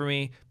strongest for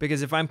me,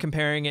 because if I'm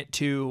comparing it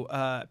to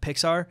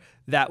Pixar,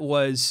 that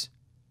was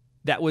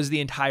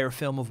the entire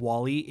film of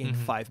WALL-E in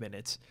 5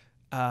 minutes.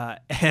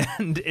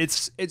 And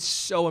it's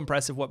so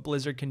impressive what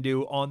Blizzard can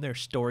do on their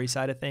story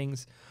side of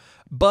things.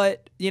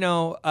 But,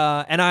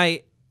 and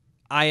I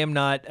am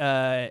not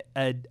a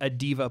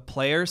Diva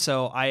player,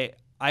 so I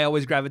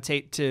always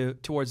gravitate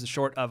towards the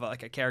short of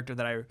like a character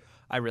that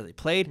I really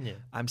played. Yeah.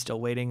 I'm still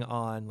waiting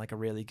on like a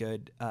really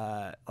good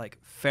like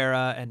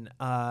Farah and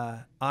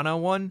Ana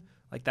one.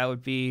 Like that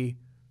would be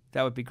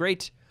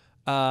great.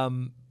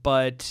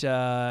 But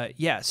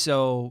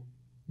so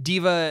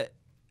Diva,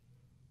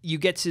 you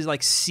get to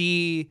like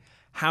see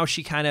how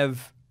she kind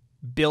of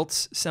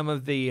built some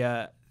of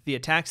the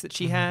attacks that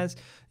she has.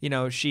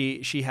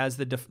 She has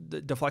the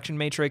deflection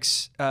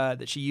matrix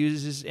that she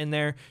uses in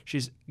there.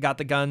 She's got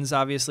the guns,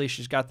 obviously.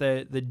 She's got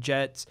the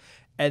jets,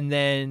 and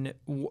then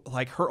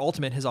like her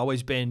ultimate has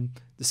always been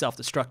the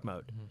self-destruct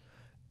mode.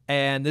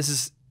 And this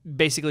is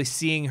basically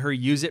seeing her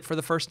use it for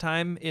the first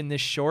time in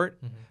this short.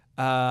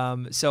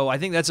 So I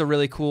think that's a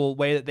really cool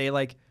way that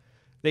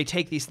they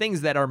take these things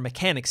that are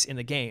mechanics in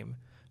the game.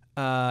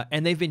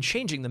 And they've been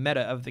changing the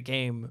meta of the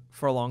game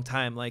for a long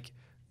time. Like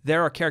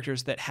there are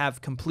characters that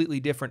have completely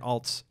different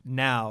alts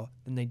now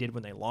than they did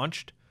when they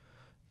launched.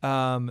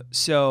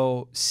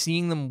 So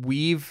seeing them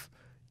weave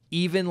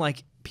even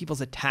like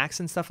people's attacks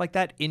and stuff like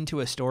that into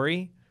a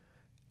story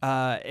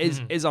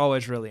is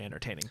always really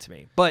entertaining to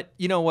me. But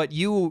you know what?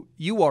 You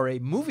are a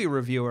movie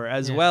reviewer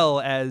as well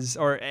as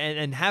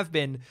and have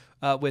been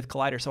with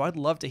Collider. So I'd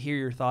love to hear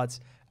your thoughts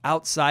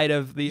outside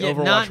of the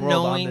Overwatch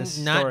world on this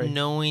story. Not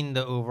knowing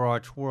the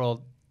Overwatch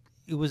world,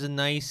 it was a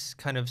nice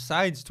kind of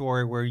side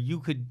story where you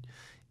could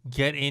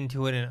get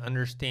into it and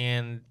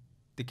understand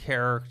the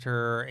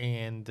character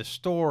and the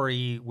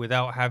story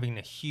without having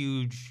a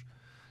huge,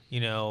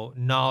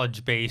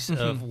 knowledge base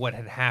of what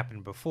had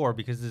happened before,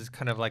 because there's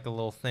kind of like a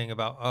little thing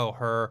about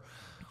her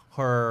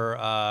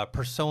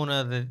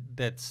persona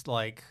that's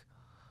like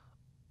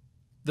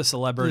the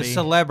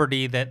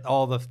celebrity that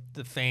all the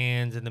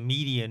fans and the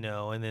media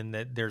know, and then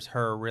that there's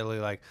her really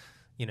like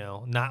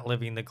not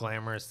living the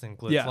glamorous and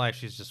glitz life.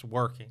 She's just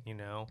working,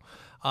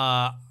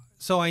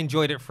 so I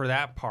enjoyed it for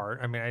that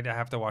part. I mean, I'd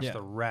have to watch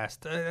the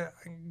rest.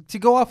 To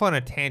go off on a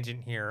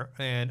tangent here,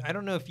 and I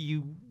don't know if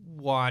you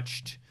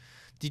watched.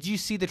 Did you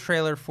see the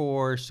trailer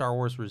for Star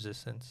Wars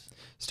Resistance?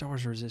 Star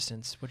Wars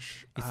Resistance,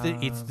 which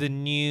it's the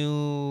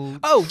new.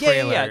 Oh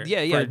trailer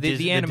yeah.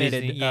 The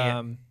animated. Disney,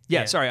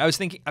 Sorry, I was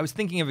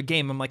thinking of a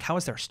game. I'm like, how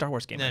is there a Star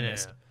Wars game? No.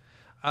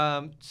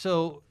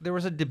 So there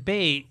was a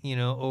debate,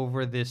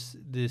 over this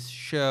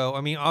show. I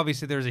mean,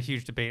 obviously there was a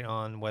huge debate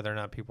on whether or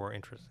not people were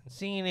interested in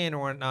seeing it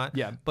or not.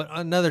 Yeah. But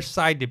another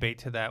side debate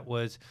to that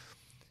was,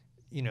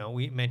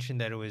 we mentioned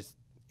that it was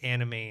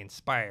anime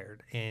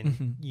inspired,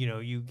 and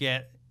you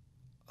get,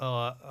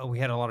 we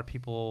had a lot of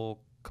people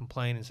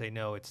complain and say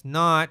no, it's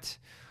not.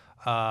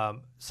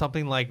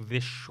 Something like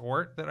this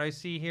short that I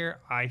see here,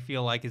 I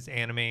feel like is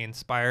anime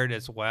inspired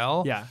as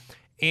well. Yeah.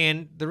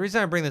 And the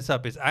reason I bring this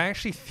up is I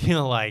actually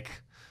feel like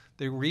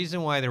the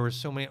reason why there were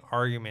so many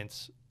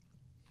arguments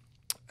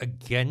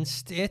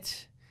against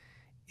it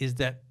is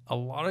that a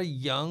lot of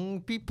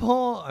young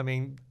people, I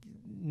mean,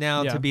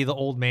 now to be the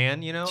old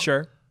man,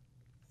 sure,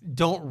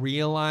 don't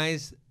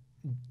realize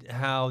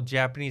how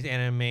Japanese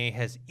anime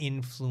has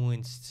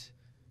influenced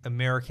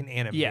American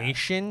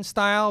animation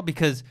style,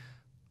 because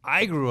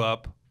I grew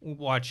up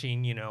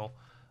watching,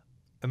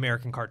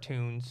 American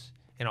cartoons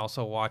and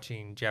also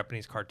watching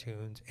Japanese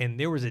cartoons, and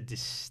there was a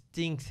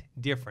distinct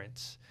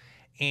difference.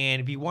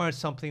 And if you wanted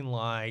something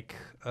like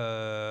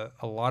a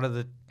lot of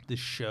the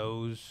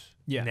shows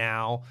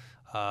now,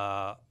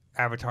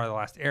 Avatar: The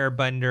Last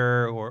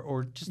Airbender,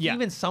 or just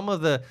even some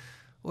of the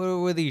what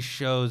were these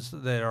shows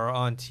that are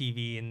on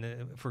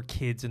TV for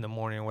kids in the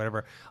morning or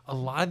whatever, a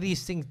lot of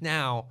these things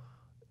now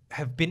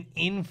have been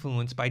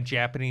influenced by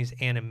Japanese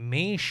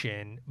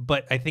animation,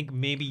 but I think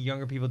maybe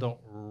younger people don't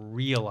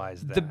realize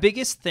that. The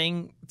biggest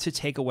thing to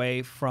take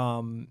away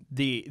from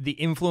the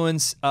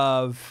influence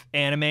of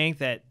anime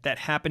that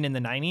happened in the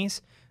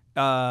 90s,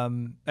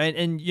 and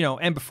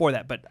before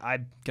that, but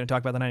I'm going to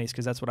talk about the 90s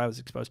because that's what I was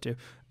exposed to.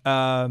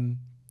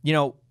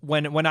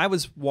 When I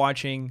was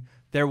watching,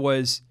 there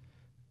was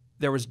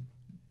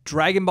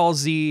Dragon Ball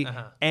Z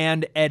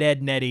and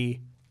Ed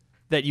Netty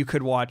that you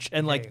could watch,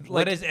 and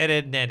what is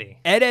Ed Netty?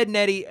 Ed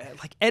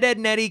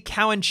Netty,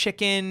 Cow and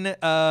Chicken,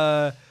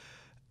 all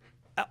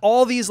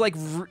these like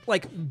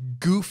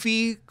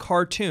goofy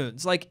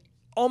cartoons, like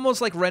almost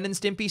like Ren and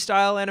Stimpy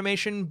style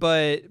animation,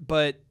 but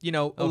a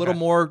little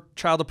more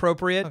child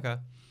appropriate. Okay.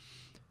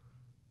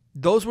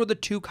 Those were the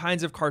two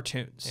kinds of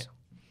cartoons. Yeah.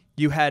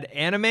 You had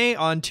anime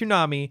on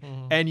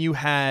Toonami, and you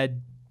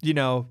had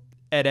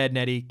Ed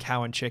Netty,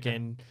 Cow and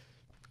Chicken,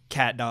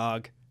 Cat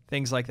Dog,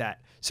 things like that.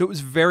 So it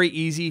was very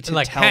easy to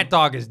tell. Cat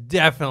Dog is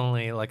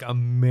definitely like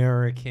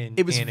American.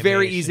 It was animation.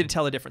 very easy to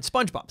tell the difference.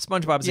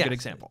 SpongeBob is a good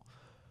example.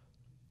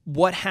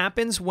 What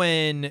happens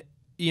when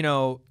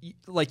you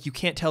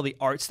can't tell the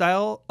art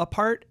style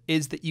apart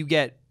is that you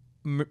get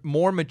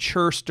more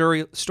mature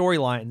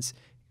storylines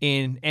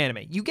in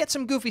anime. You get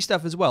some goofy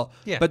stuff as well,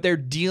 but they're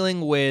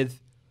dealing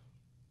with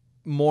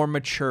more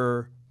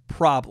mature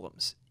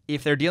problems.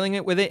 If they're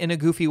dealing with it in a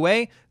goofy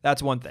way,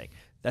 that's one thing.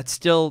 That's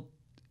still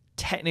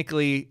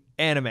technically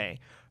anime.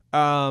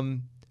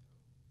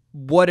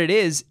 What it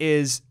is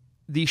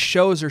these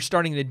shows are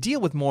starting to deal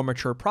with more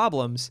mature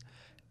problems,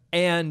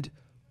 and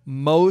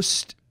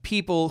most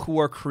people who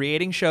are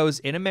creating shows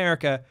in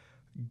America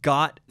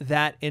got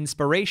that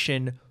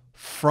inspiration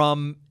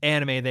from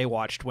anime they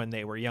watched when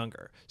they were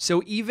younger.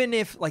 So even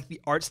if like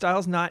the art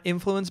style's not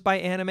influenced by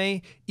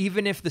anime,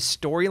 even if the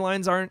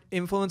storylines aren't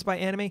influenced by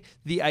anime,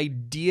 the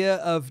idea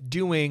of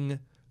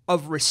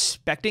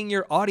respecting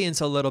your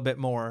audience a little bit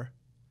more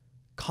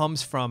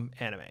comes from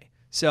anime.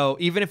 So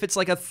even if it's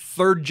like a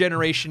third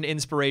generation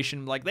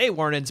inspiration, like they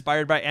weren't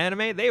inspired by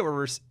anime, they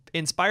were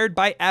inspired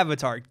by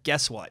Avatar.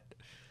 Guess what?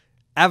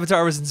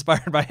 Avatar was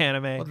inspired by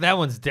anime. Well, that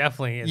one's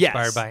definitely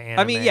inspired by anime.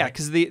 I mean,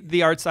 because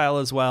the art style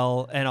as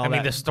well and all that. I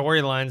mean, the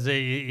storylines,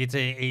 it's an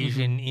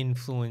Asian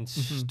influence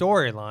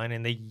storyline,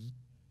 and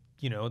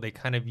they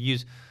kind of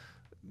use,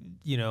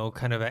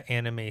 kind of an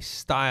anime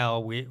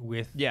style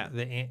with the.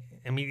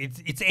 I mean,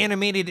 it's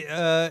animated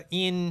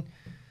in.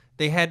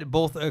 they had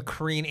both a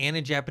Korean and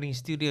a Japanese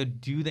studio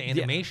do the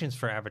animations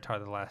for Avatar: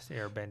 The Last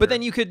Airbender. But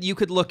then you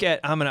could look at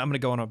I'm gonna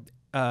go on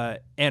a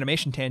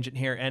animation tangent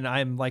here, and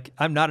I'm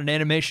not an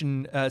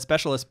animation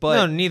specialist, but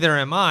no, neither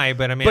am I.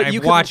 But I mean,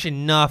 I've watched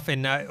enough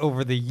and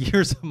over the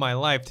years of my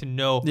life to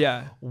know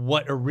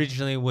what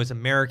originally was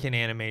American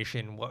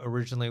animation, what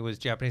originally was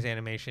Japanese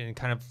animation, and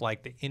kind of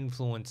like the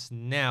influence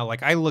now.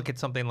 Like I look at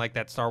something like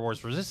that Star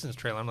Wars Resistance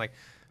trailer, I'm like,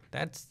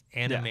 that's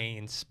anime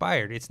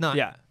inspired. It's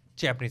not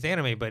Japanese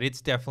anime, but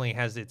it's definitely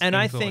has its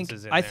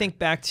influences. And I think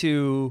back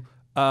to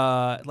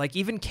like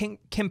even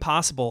Kim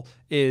Possible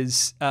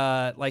is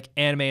like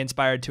anime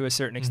inspired to a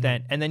certain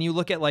extent, and then you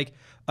look at like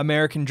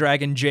American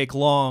Dragon Jake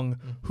Long,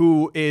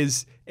 who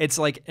it's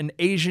like an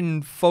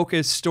Asian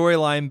focused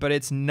storyline, but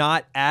it's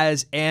not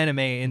as anime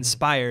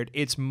inspired.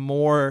 It's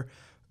more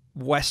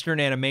Western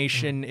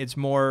animation. It's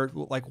more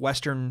like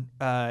Western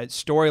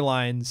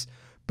storylines,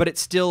 but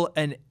it's still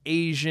an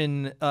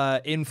Asian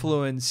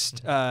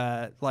influenced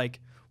like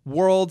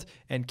world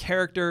and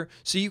character.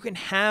 So you can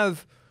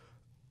have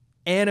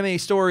anime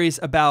stories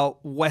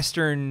about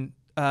Western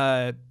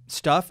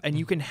stuff, and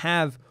you can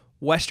have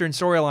Western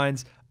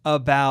storylines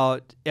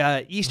about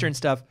Eastern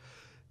stuff.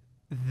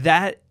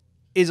 That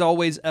is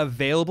always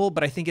available,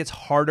 but I think it's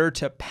harder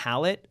to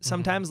palette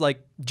sometimes.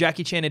 Like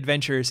Jackie Chan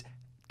Adventures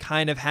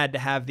kind of had to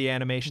have the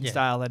animation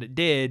style that it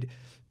did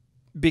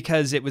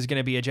because it was going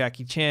to be a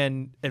Jackie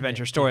Chan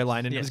adventure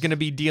storyline, and it was going to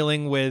be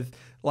dealing with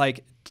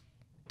like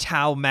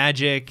Tao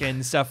magic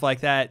and stuff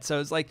like that. So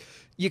it's like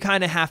you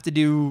kind of have to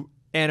do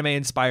anime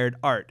inspired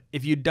art.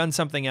 If you'd done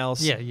something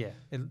else,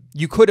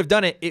 you could have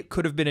done it. It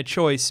could have been a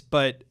choice,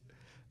 but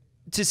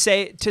to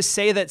say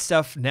that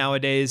stuff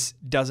nowadays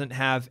doesn't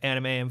have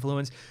anime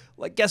influence,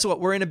 like guess what?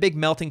 We're in a big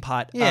melting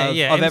pot of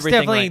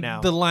everything right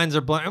now. The lines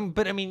are blurred.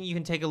 But I mean, you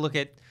can take a look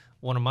at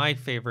one of my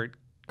favorite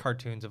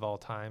cartoons of all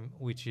time,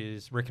 which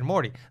is Rick and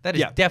Morty. That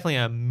is definitely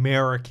an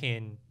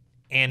American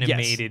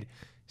animated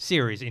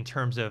series in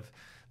terms of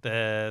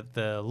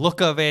the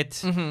look of it,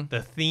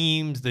 the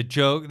themes, the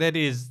joke. That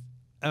is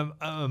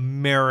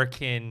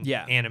American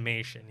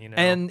animation, you know.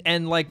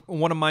 And like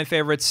one of my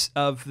favorites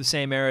of the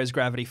same era is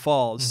Gravity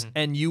Falls,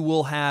 and you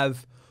will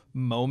have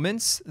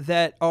moments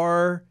that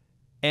are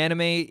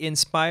anime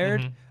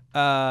inspired.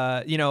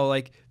 You know,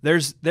 like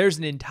there's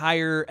an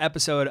entire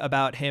episode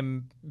about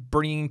him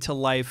bringing to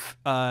life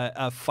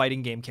a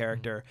fighting game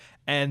character,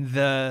 and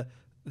the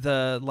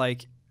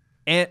like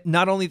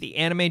not only the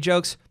anime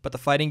jokes but the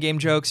fighting game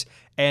jokes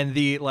and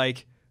the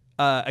like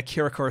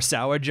Akira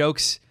Kurosawa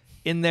jokes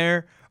in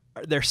there.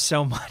 There's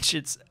so much,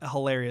 it's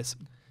hilarious.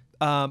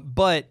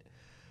 But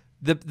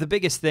the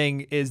biggest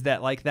thing is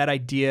that like that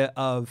idea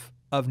of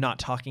not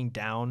talking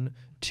down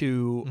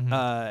to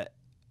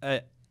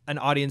an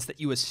audience that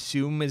you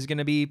assume is going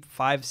to be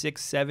 5,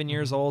 6, 7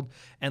 years old,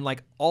 and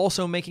like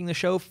also making the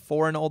show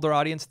for an older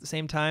audience at the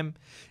same time.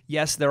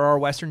 Yes, there are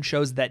Western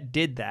shows that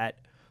did that,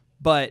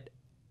 but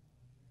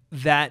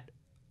that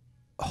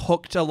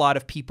hooked a lot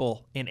of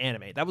people in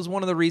anime. That was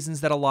one of the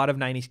reasons that a lot of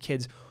 90s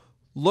kids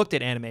looked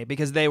at anime,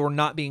 because they were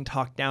not being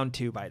talked down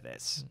to by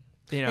this,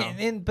 you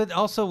know. But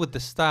also with the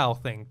style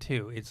thing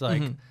too, it's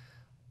like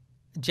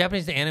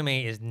Japanese anime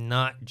is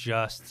not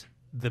just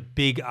the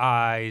big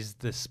eyes,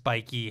 the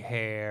spiky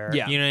hair.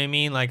 You know what I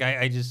mean? Like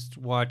I just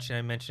watched,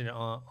 I mentioned it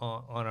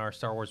on our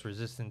Star Wars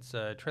Resistance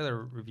trailer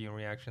review and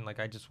reaction. Like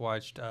I just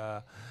watched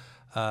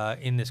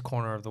In This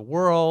Corner of the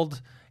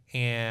World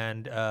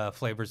and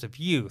Flavors of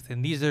Youth,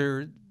 and these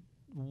are,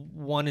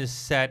 one is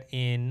set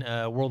in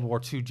World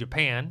War II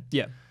Japan.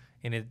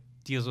 And it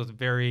deals with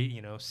very,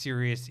 you know,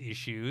 serious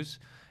issues.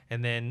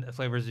 And then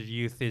Flavors of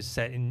Youth is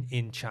set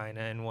in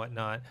China and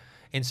whatnot.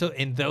 And so,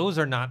 and those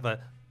are not the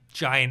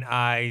giant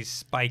eyes,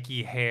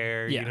 spiky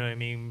hair, you know what I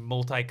mean,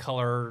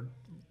 multicolor,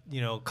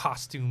 you know,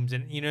 costumes,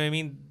 and you know what I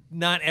mean.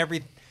 Not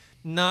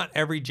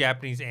every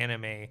Japanese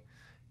anime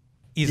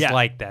is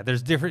like that.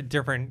 There's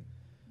different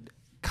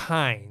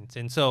kinds,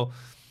 and so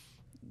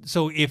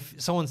if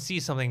someone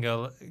sees something,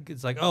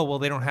 it's like, oh well,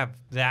 they don't have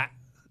that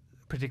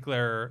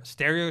particular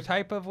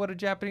stereotype of what a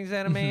Japanese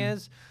anime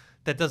is.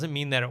 That doesn't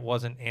mean that it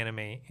wasn't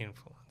anime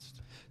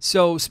influenced.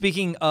 So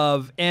speaking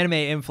of anime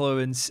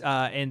influence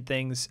and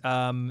things,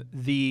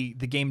 the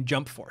game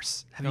Jump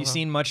Force. Have you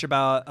seen much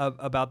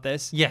about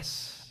this?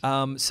 Yes.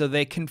 So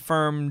they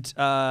confirmed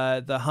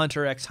the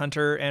Hunter x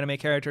Hunter anime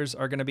characters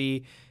are going to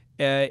be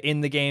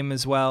in the game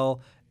as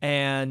well,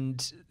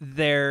 and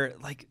they're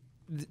like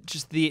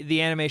just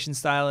the animation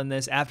style in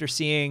this. After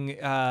seeing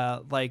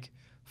like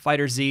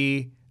Fighter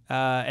Z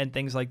and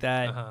things like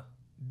that,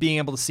 being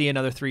able to see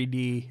another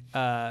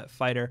 3D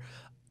fighter,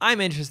 I'm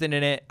interested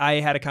in it. I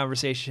had a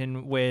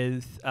conversation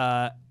with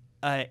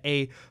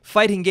a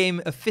fighting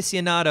game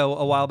aficionado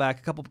a while back,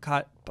 a couple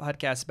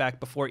podcasts back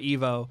before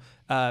EVO.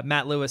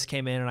 Matt Lewis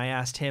came in, and I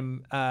asked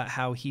him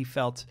how he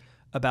felt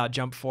about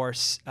Jump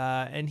Force,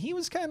 and he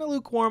was kind of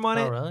lukewarm on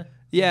it. Oh, really?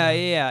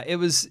 Yeah. It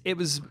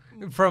was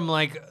from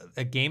like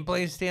a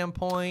gameplay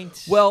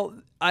standpoint. Well,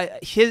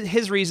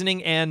 his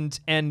reasoning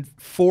and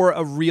for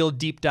a real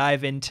deep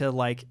dive into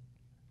like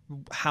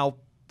how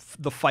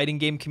the fighting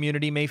game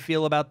community may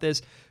feel about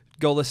this,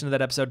 go listen to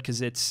that episode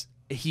because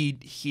he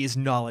is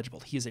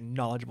knowledgeable. He is a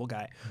knowledgeable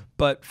guy.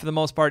 But for the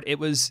most part, it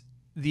was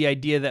the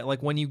idea that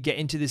like when you get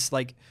into this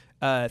like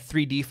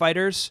 3D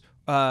fighters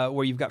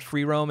where you've got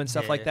free roam and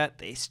stuff like that,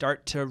 they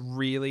start to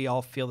really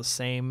all feel the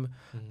same.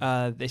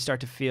 They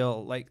start to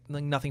feel like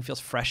nothing feels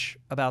fresh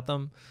about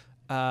them.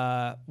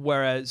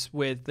 Whereas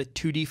with the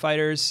 2D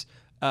fighters,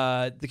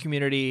 the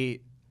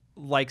community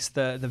likes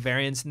the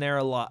variance in there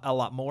a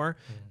lot more.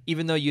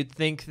 Even though you'd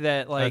think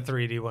that like the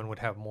 3D one would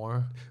have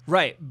more.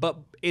 Right, but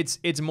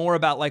it's more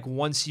about like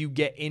once you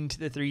get into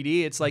the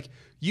 3D, it's like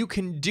you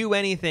can do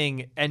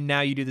anything and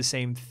now you do the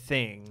same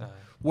thing.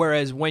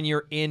 Whereas when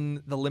you're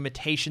in the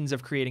limitations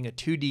of creating a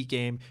 2D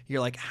game,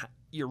 you're like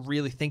you're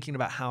really thinking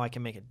about how I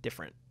can make it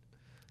different.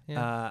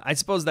 Yeah. I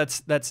suppose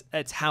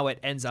that's how it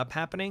ends up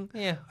happening.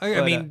 Yeah,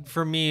 I mean,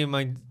 for me,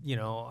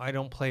 I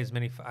don't play as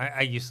many.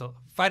 I used to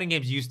fighting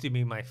games used to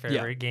be my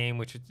favorite game,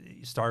 which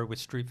started with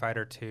Street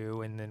Fighter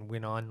 2, and then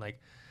went on like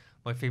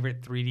my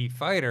favorite 3D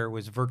fighter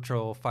was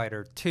Virtual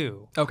Fighter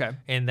 2. Okay,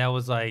 and that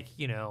was like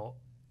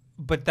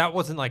but that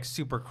wasn't like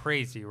super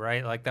crazy,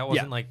 right? Like that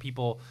wasn't like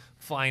people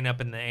flying up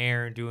in the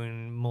air and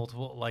doing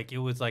multiple. Like it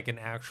was like an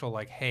actual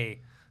like,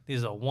 hey, this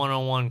is a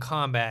one-on-one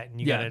combat,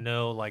 and you got to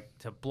know like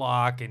to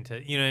block and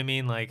to, you know what I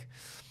mean? Like,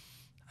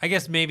 I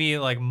guess maybe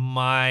like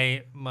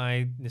my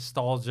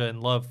nostalgia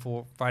and love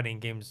for fighting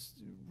games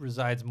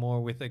resides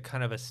more with a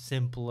kind of a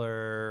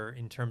simpler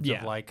in terms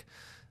of like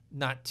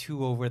not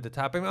too over the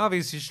top. I mean,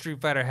 obviously Street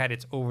Fighter had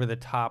its over the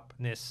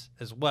topness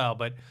as well,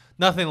 but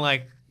nothing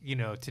like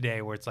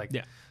today where it's like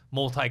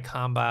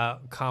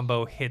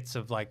multi-combo hits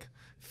of like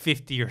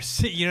 50 or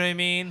 60, you know what I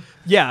mean?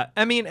 Yeah,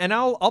 I mean, and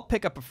I'll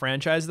pick up a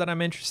franchise that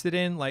I'm interested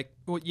in. Like,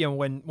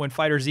 when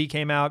Fighter Z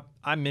came out,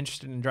 I'm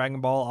interested in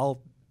Dragon Ball.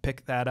 I'll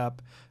pick that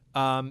up.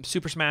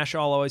 Super Smash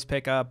I'll always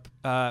pick up,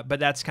 but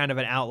that's kind of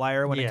an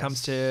outlier when it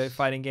comes to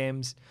fighting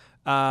games.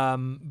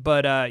 There's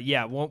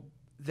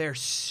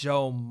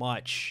so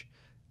much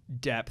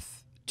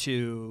depth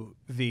to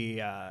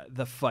the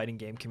fighting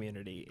game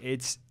community.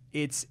 It's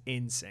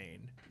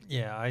insane.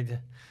 Yeah,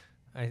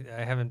 I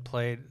haven't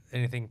played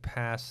anything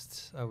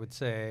past, I would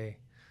say,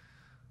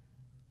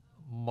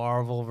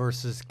 Marvel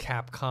versus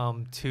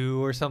Capcom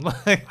 2 or something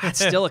like that.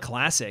 That's still a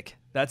classic.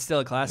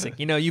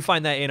 You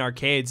find that in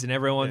arcades, and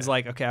everyone's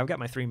like, okay, I've got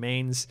my three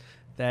mains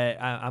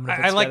that I'm going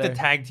to put together. Like the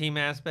tag team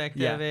aspect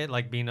of it,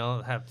 like being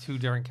able to have two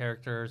different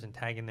characters and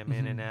tagging them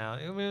in and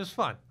out. It was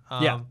fun.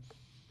 All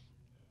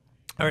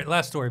right,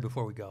 last story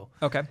before we go.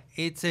 Okay.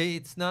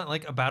 It's not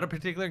like about a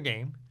particular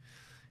game.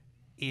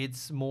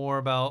 It's more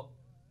about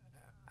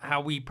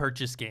how we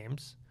purchase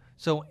games.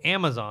 So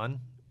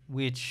Amazon,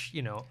 which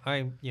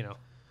I'm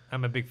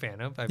a big fan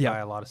of. I buy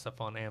a lot of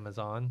stuff on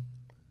Amazon.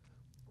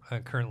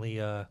 I'm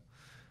currently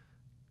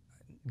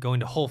going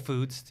to Whole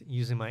Foods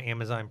using my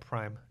Amazon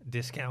Prime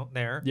discount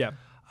there. Yeah.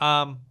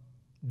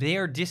 They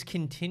are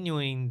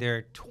discontinuing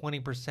their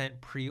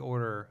 20%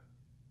 pre-order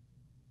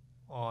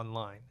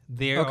online.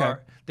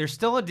 There's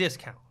still a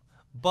discount,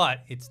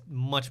 but it's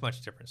much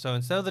different. So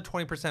instead of the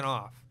 20%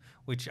 off,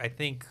 which I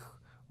think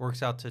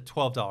works out to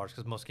 $12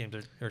 because most games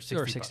are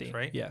 $60,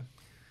 right? Yeah.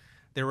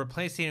 They're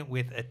replacing it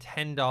with a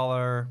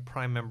 $10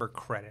 Prime member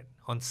credit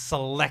on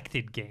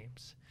selected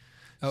games.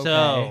 Okay.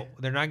 So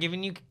they're not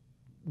giving you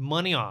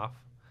money off.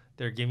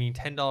 They're giving you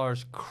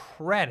 $10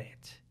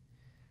 credit.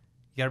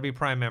 You got to be a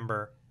Prime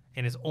member,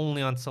 and it's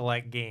only on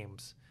select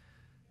games.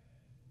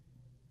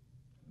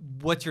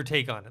 What's your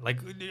take on it?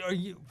 Like,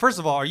 first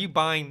of all, are you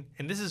buying,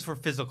 and this is for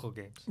physical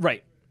games.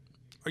 Right.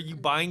 Are you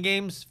buying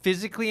games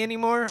physically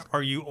anymore?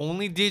 Are you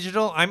only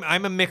digital?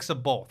 I'm a mix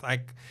of both.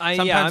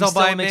 Sometimes I'll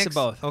buy a mix of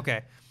both.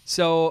 Okay.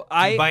 So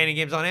Do you buy any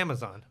games on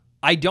Amazon?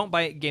 I don't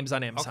buy games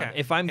on Amazon. Okay.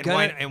 If I'm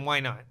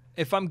why not?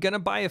 If I'm gonna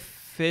buy a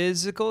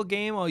physical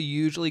game, I'll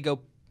usually go.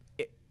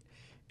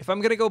 If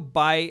I'm gonna go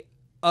buy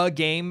a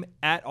game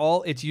at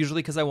all, it's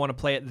usually because I want to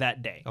play it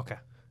that day. Okay.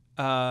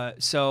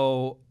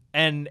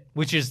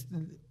 Which is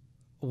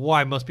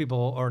why most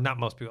people, or not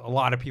most people, a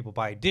lot of people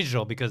buy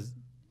digital because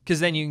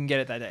then you can get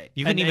it that day.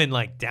 You can even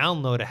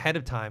download ahead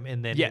of time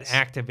and then it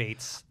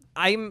activates.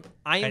 I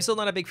am still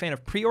not a big fan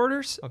of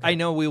pre-orders. Okay. I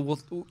know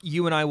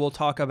you and I will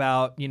talk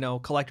about,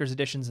 collector's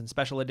editions and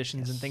special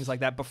editions and things like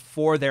that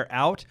before they're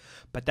out,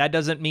 but that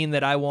doesn't mean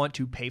that I want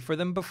to pay for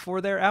them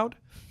before they're out.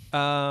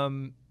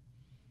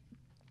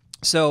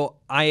 So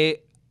I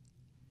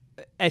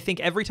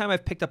think every time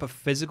I've picked up a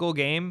physical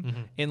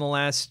game in the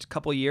last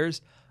couple of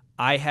years,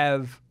 I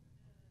have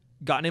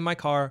gotten in my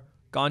car,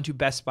 gone to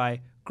Best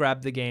Buy,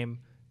 grabbed the game,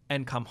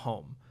 and come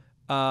home.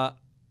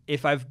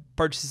 If I've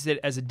purchased it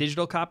as a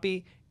digital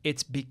copy,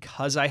 it's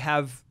because I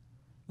have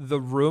the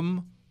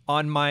room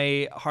on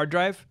my hard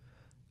drive.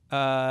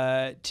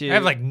 I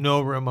have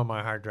no room on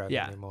my hard drive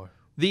anymore.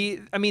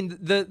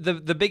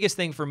 The biggest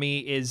thing for me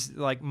is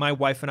my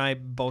wife and I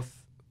both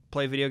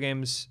play video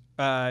games.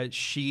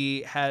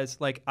 She has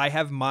I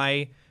have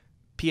my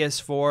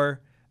PS4,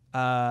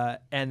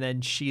 and then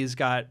she's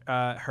got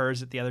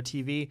hers at the other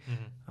TV.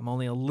 I'm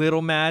only a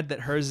little mad that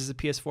hers is a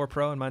PS4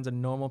 Pro and mine's a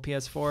normal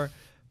PS4.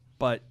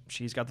 but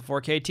she's got the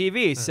 4K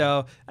TV,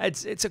 so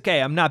it's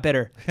okay. I'm not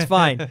bitter. It's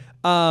fine.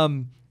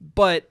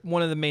 But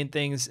one of the main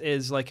things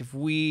is like if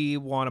we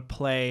want to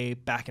play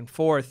back and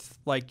forth,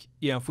 like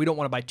if we don't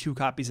want to buy 2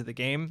 copies of the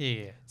game,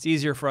 it's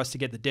easier for us to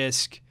get the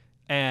disc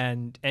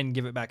and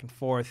give it back and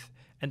forth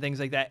and things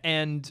like that.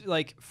 And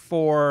like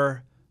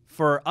for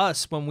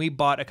us, when we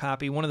bought a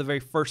copy, one of the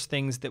very first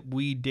things that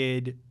we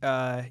did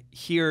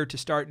here to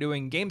start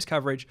doing games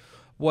coverage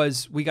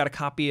was we got a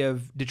copy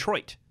of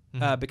Detroit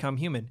Become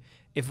Human.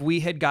 If we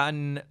had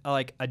gotten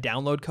like a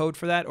download code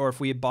for that, or if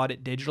we had bought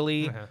it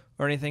digitally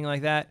or anything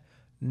like that,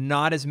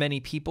 not as many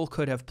people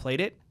could have played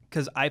it,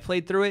 because I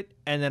played through it,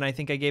 and then I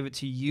think I gave it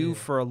to you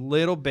for a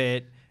little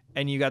bit,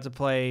 and you got to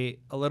play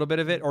a little bit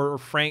of it, or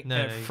Frank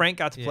Frank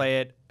got to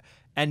play it,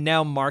 and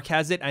now Mark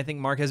has it. I think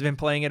Mark has been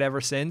playing it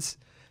ever since.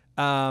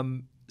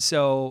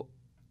 So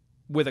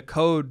with a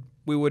code,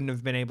 we wouldn't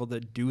have been able to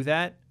do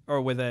that, or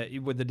with the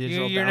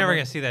digital. You're never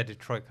gonna see that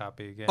Detroit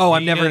copy again. Oh,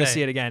 I'm never gonna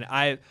see it again.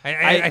 I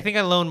think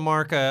I loaned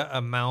Mark a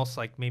mouse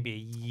like maybe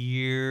a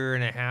year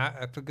and a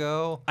half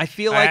ago. I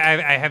feel like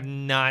I have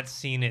not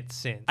seen it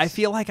since. I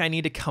feel like I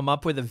need to come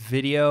up with a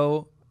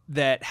video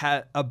that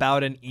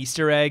about an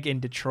Easter egg in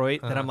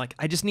Detroit that I'm like,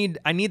 I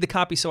need the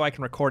copy so I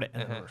can record it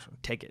and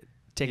take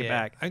it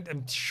back.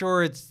 I'm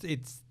sure it's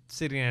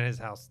sitting at his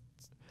house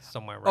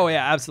somewhere. Right now.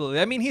 Yeah, absolutely.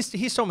 I mean,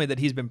 he's told me that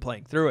he's been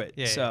playing through it.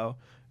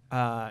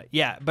 But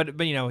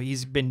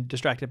he's been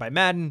distracted by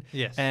Madden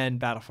and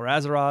Battle for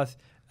Azeroth,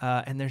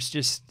 and there's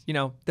just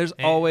there's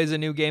always a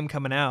new game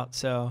coming out.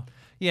 So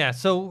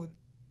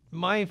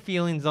my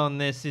feelings on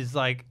this is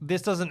like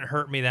this doesn't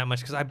hurt me that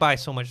much because I buy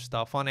so much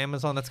stuff on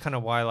Amazon. That's kind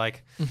of why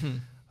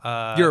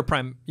you're a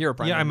Prime. Yeah,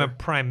 member. I'm a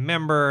Prime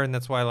member, and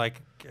that's why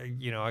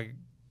I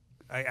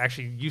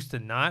actually used to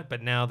not,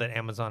 but now that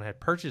Amazon had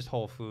purchased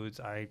Whole Foods,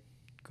 I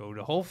go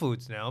to Whole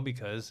Foods now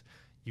because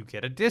you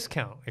get a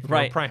discount if you're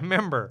a Prime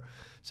member.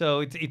 So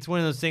it's one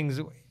of those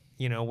things,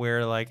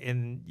 where like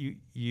if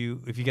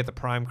you get the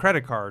Prime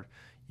credit card,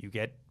 you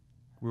get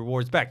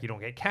rewards back. You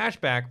don't get cash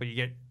back, but you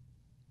get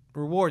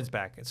rewards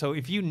back. So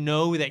if you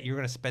know that you're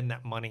going to spend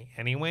that money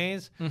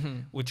anyways,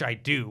 which I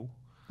do.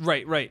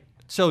 Right.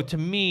 So to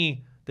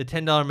me, the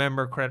 $10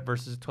 member credit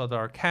versus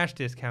 $12 cash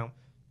discount,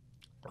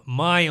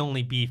 my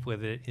only beef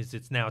with it is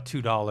it's now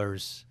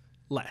 $2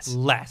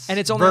 less. And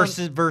it's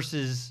only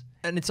versus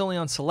and it's only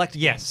on select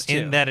games too.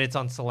 In that it's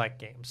on select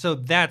games. So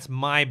that's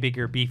my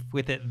bigger beef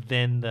with it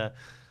than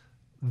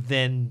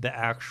the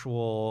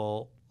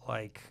actual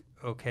like,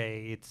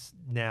 okay, it's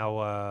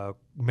now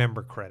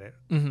member credit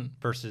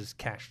versus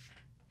cash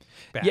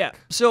back. Yeah.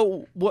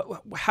 So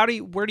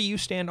where do you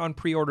stand on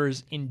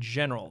pre-orders in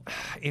general?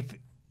 If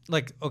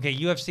like, okay,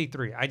 UFC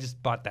 3, I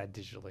just bought that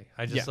digitally.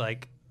 I just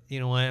like, you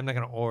know what, I'm not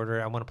going to order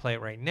it. I want to play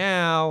it right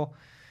now.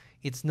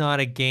 It's not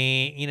a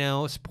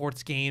game,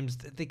 sports games,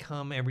 they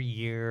come every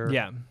year.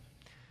 Yeah.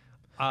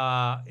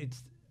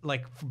 It's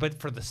like, but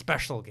for the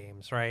special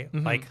games, right?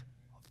 Like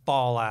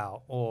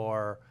Fallout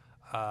or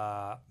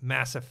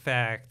Mass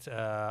Effect.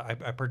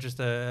 I purchased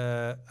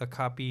a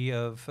copy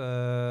of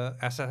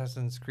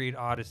Assassin's Creed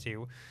Odyssey.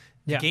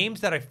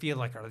 Games that I feel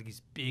like are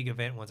these big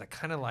event ones, I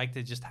kind of like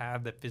to just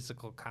have the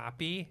physical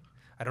copy.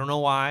 I don't know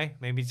why.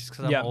 Maybe it's just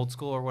because I'm old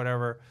school or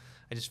whatever.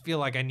 I just feel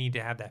like I need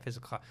to have that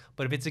physical copy.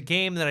 But if it's a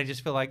game that I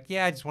just feel like,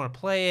 I just want to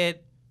play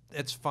it,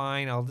 it's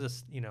fine. I'll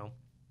just,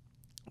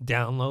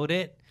 download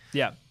it.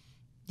 Yeah.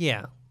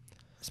 Yeah.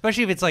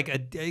 Especially if it's like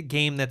a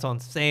game that's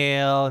on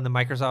sale in the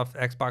Microsoft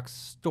Xbox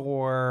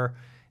store.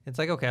 It's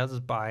like, okay, I'll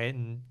just buy it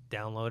and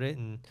download it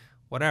and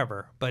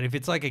whatever. But if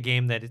it's like a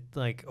game that it's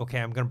like, okay,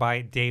 I'm going to buy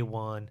it day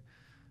one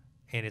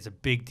and it's a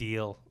big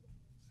deal,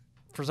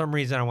 for some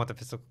reason I want the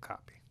physical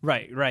copy.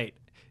 Right.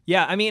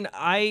 Yeah, I mean,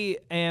 I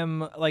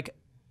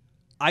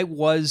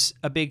was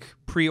a big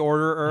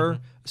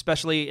pre-orderer,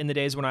 especially in the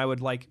days when I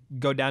would like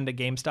go down to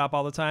GameStop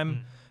all the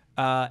time.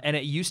 And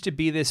it used to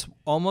be this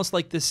almost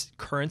like this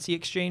currency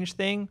exchange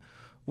thing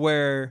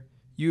where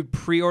you'd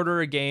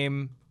pre-order a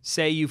game,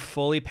 say you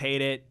fully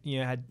paid it,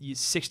 had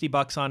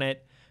 $60 on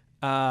it,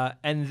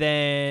 and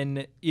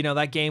then,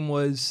 that game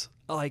was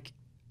like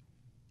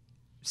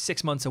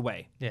 6 months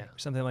away. Yeah. Or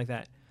something like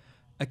that.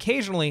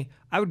 Occasionally,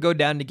 I would go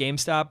down to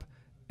GameStop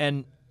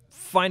and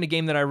find a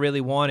game that I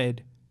really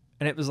wanted,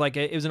 and it was like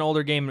it was an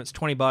older game and it's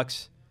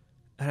 $20,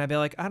 and I'd be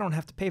like, I don't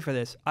have to pay for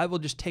this. I will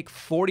just take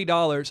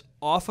 $40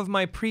 off of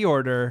my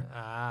pre-order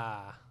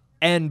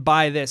and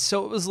buy this.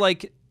 So it was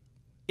like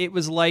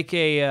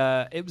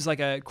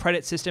a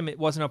credit system. It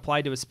wasn't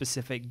applied to a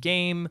specific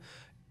game.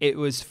 It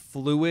was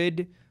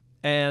fluid,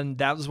 and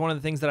that was one of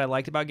the things that I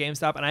liked about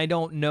GameStop. And I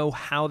don't know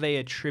how they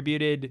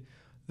attributed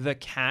the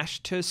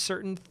cash to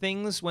certain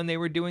things when they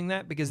were doing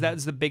that, because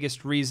that's the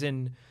biggest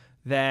reason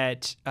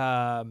that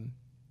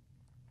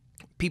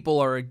people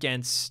are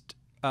against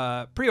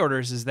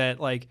pre-orders, is that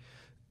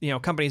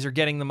companies are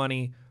getting the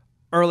money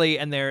early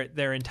and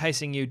they're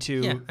enticing you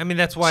to. Yeah, I mean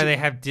that's why they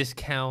have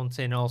discounts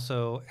and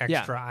also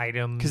extra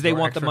items, because they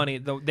want the money.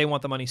 They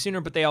want the money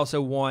sooner, but they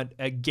also want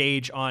a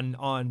gauge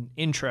on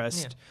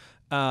interest,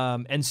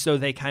 and so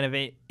they kind of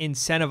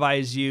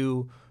incentivize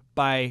you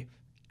by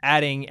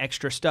adding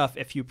extra stuff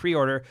if you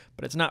pre-order,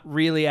 but it's not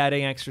really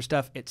adding extra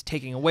stuff. It's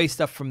taking away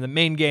stuff from the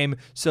main game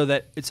so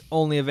that it's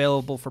only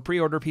available for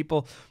pre-order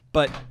people.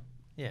 But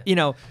you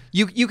know,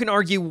 you can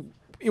argue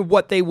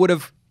what they would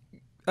have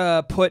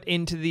put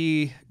into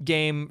the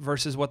game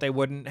versus what they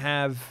wouldn't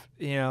have.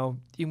 You know,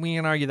 we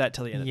can argue that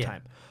till the end of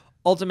time.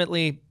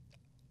 Ultimately,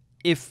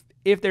 if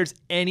there's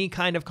any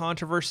kind of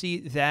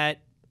controversy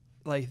that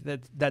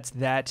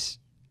that's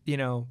you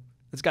know,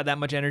 it's got that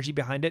much energy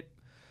behind it,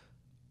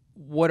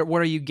 what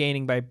are you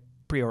gaining by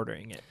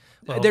pre-ordering it?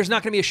 Well, there's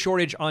not going to be a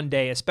shortage on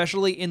day,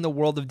 especially in the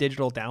world of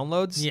digital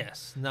downloads.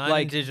 Yes, not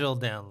in digital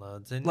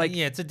downloads, and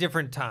it's a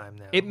different time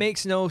now. It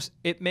makes no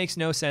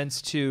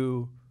sense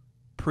to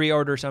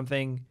pre-order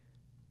something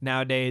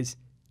nowadays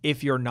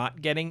if you're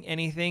not getting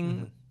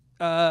anything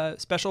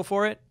special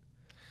for it.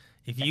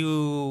 If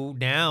you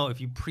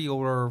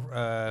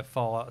pre-order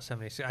Fallout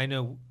 76, I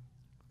know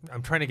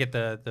I'm trying to get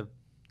the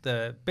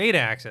beta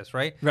access,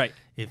 right? Right.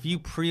 If you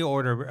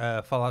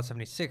pre-order Fallout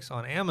 76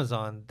 on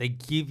Amazon, they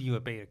give you a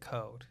beta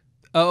code.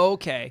 Oh,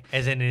 okay.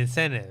 As an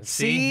incentive.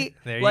 See?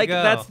 There you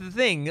go. That's the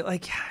thing.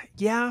 Like,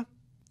 yeah,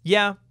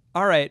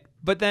 all right.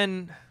 But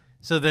then...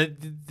 So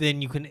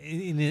then you can,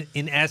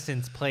 in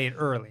essence, play it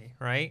early,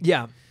 right?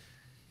 Yeah.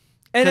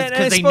 And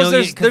I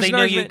suppose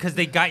because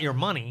they got your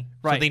money,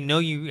 right? So they know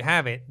you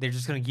have it. They're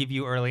just going to give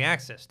you early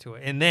access to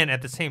it, and then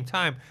at the same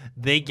time,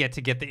 they get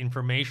to get the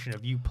information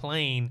of you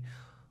playing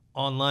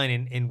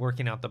online and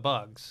working out the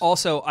bugs.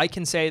 Also, I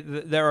can say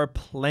that there are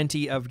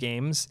plenty of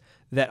games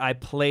that I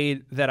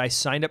played that I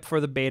signed up for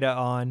the beta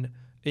on,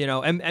 you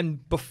know,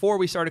 and before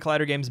we started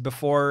Collider Games,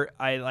 before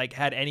I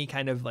had any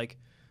kind of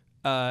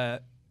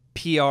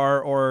PR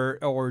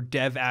or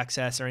dev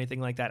access or anything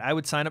like that, I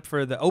would sign up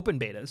for the open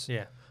betas.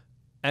 Yeah.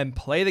 And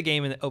play the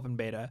game in the open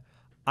beta,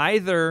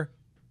 either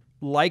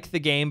like the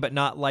game but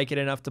not like it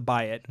enough to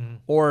buy it,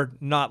 or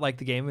not like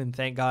the game, and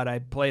thank God I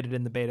played it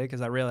in the beta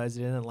because I realized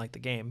I didn't like the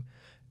game.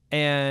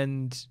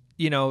 And,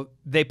 you know,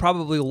 they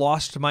probably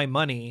lost my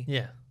money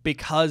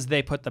because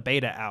they put the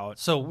beta out.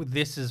 So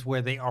this is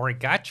where they already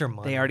got your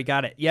money. They already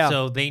got it, yeah.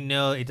 So they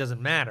know it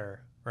doesn't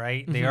matter,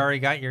 right? They already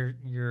got your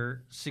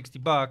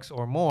 $60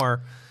 or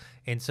more,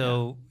 and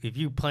so if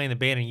you play in the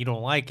beta and you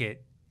don't like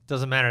it,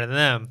 doesn't matter to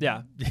them.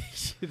 Yeah.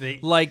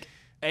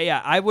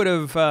 I would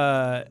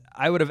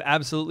have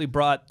absolutely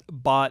bought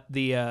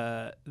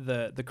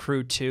the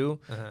Crew 2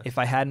 if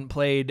I hadn't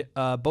played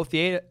both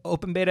the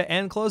open beta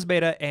and closed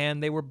beta,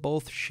 and they were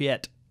both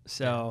shit.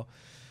 So,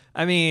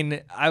 I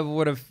mean, I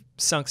would have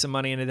sunk some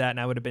money into that, and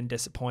I would have been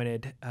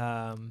disappointed.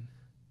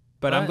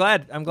 But I'm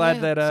glad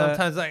that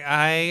sometimes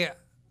I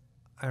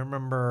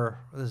remember,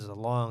 this is a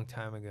long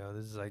time ago.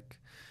 This is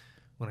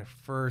when I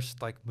first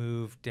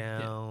moved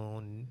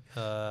down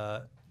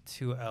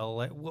to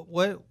LA.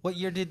 What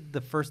year did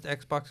the first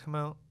Xbox come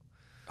out?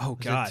 Oh,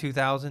 was God. it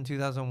 2000,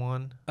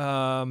 2001? It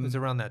was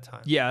around that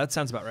time. Yeah, that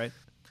sounds about right.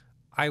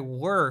 I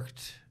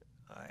worked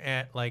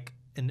at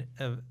an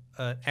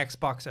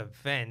Xbox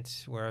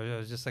event where I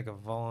was just a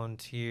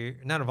volunteer.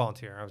 Not a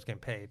volunteer, I was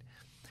getting paid.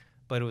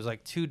 But it was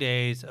 2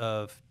 days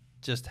of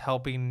just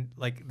helping.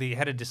 They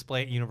had a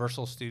display at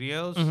Universal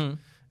Studios.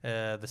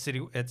 The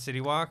city at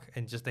City Walk,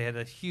 and they had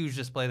a huge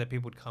display that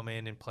people would come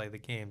in and play the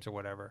games or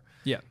whatever.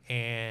 Yeah.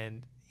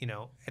 And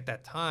at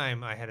that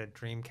time I had a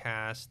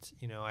Dreamcast.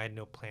 I had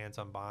no plans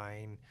on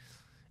buying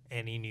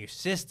any new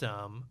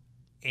system,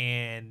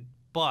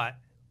 but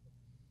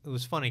it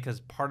was funny because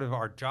part of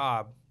our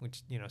job,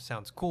 which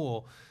sounds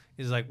cool,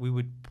 is we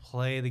would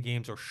play the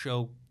games or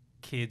show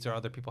kids or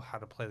other people how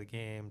to play the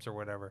games or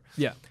whatever.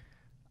 Yeah.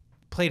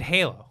 Played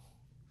Halo.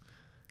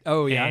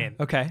 Oh, yeah.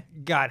 Okay.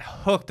 Got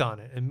hooked on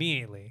it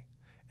immediately.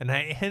 And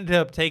I ended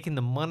up taking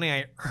the money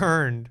I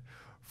earned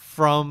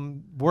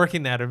from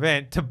working that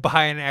event to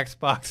buy an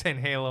Xbox and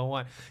Halo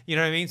 1. You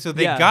know what I mean? So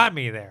they got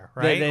me there,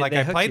 right? They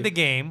I played the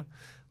game,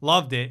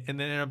 loved it, and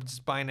then ended up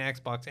just buying an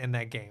Xbox and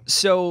that game.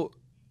 So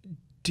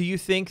do you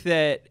think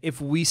that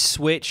if we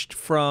switched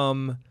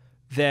from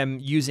them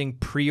using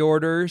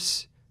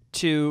pre-orders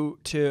to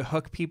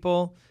hook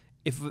people,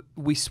 if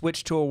we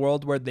switched to a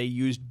world where they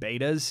used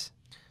betas,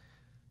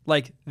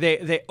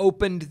 they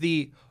opened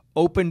the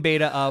open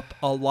beta up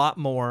a lot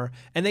more,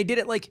 and they did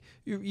it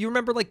you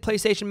remember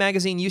PlayStation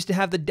Magazine used to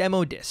have the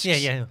demo discs.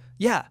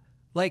 Yeah.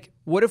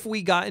 What if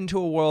we got into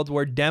a world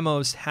where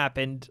demos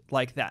happened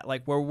like that,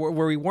 where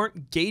we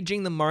weren't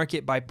gauging the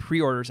market by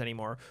pre-orders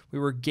anymore, we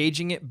were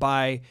gauging it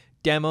by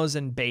demos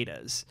and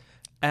betas,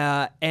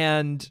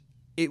 and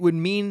it would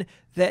mean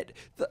that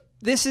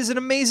this is an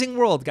amazing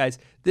world, guys.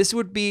 This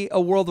would be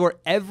a world where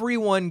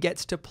everyone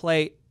gets to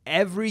play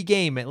every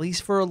game, at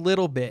least for a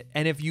little bit.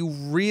 And if you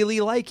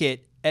really like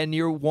it and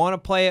you want to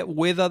play it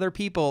with other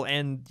people,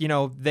 and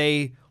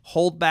they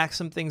hold back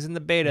some things in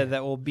the beta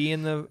that will be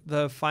in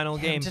the final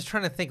game. I'm just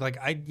trying to think.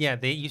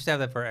 They used to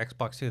have that for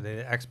Xbox too.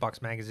 The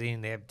Xbox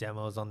Magazine, they have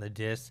demos on the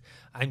disc.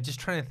 I'm just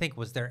trying to think,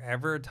 was there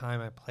ever a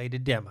time I played a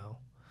demo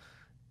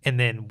and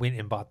then went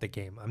and bought the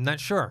game? I'm not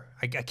sure.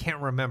 I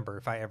can't remember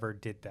if I ever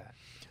did that.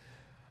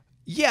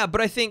 Yeah,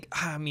 but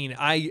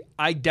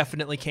I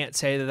definitely can't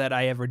say that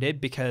I ever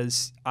did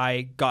because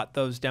I got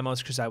those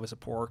demos because I was a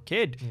poor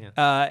kid.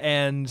 Yeah.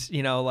 And,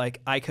 like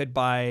I could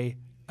buy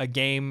a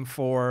game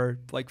for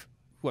like,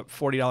 what,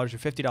 $40 or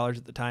 $50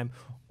 at the time,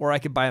 or I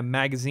could buy a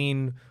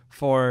magazine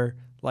for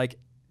like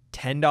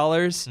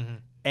 $10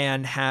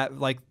 and have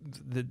like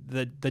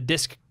the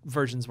disc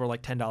versions were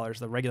like $10.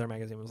 The regular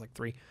magazine was like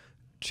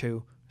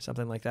 $2,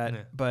 something like that.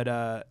 Yeah.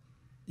 But,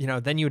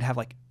 then you would have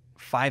like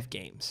 5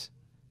 games.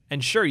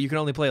 And sure, you can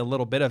only play a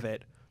little bit of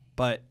it,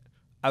 but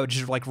I would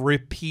just like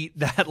repeat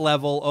that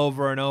level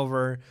over and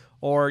over,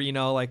 or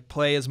like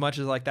play as much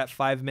as like that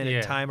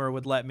 5-minute timer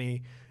would let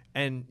me,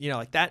 and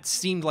like that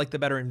seemed like the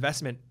better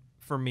investment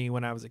for me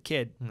when I was a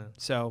kid. No.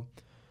 So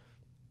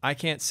I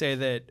can't say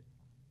that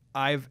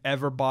I've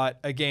ever bought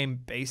a game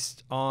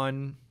based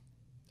on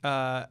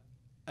a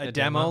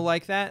demo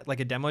like that, like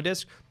a demo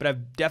disc, but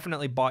I've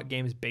definitely bought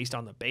games based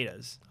on the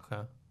betas.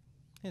 Okay.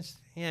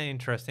 It's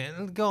interesting.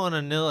 And go on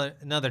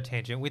another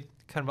tangent with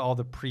kind of all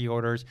the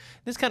pre-orders.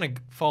 This kind of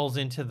falls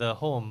into the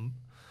whole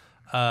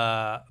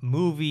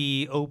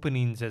movie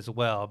openings as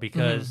well,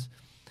 because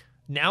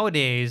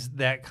nowadays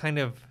that kind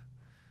of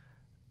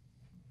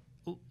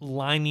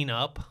lining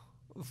up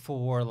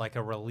for like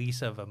a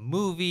release of a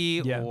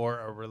movie or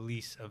a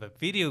release of a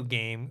video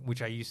game,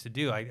 which I used to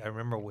do. I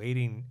remember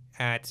waiting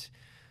at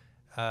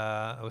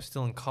I was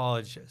still in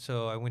college,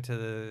 so I went to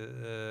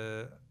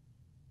the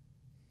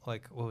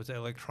what was it,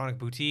 Electronic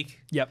Boutique?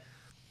 Yep.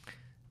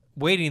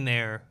 Waiting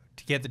there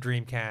to get the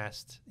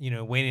Dreamcast,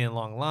 waiting in a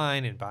long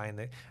line and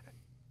buying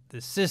the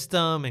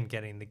system and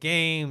getting the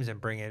games and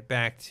bringing it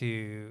back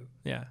to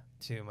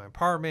my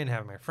apartment,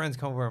 having my friends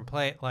come over and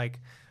play it.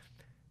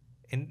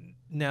 And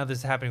now this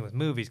is happening with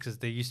movies, because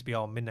they used to be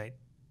all midnight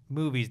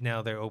movies.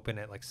 Now they're open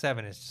at like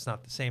 7. It's just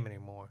not the same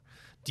anymore.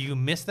 Do you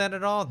miss that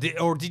at all?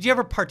 Or did you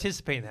ever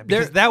participate in that?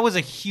 Because that was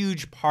a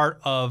huge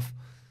part of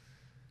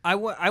I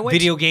went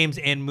video games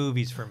and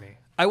movies for me.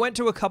 I went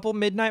to a couple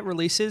midnight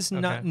releases,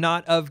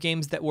 not of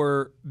games that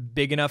were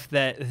big enough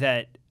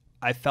that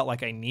I felt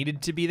like I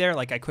needed to be there.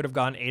 Like I could have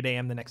gone 8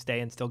 a.m. the next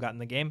day and still gotten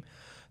the game.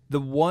 The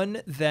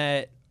one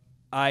that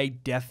I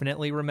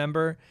definitely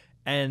remember,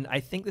 and I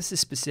think this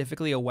is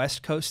specifically a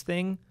West Coast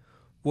thing,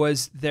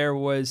 was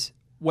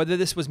whether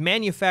this was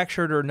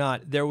manufactured or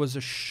not, there was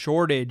a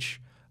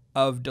shortage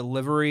of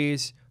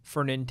deliveries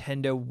for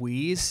Nintendo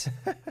Wiis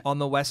on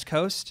the West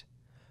Coast.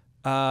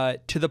 To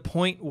the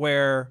point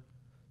where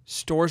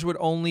stores would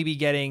only be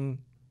getting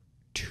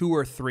 2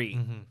 or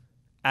 3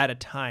 at a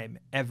time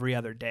every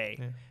other day.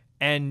 Yeah.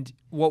 And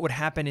what would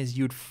happen is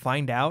you'd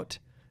find out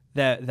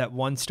that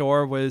one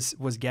store was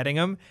getting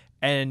them,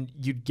 and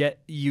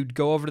you'd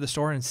go over to the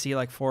store and see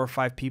like 4 or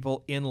 5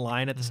 people in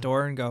line at the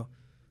store and go,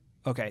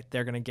 okay,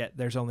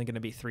 there's only going to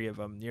be 3 of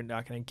them. You're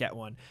not going to get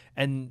one.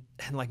 And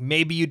like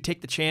maybe you'd take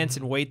the chance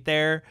and wait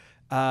there.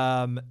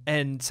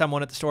 And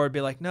someone at the store would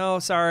be like, no,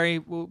 sorry,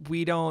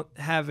 we don't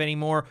have any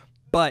more,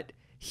 but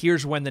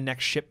here's when the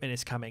next shipment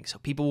is coming. So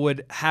people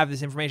would have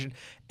this information.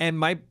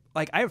 And I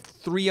have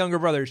 3 younger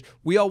brothers.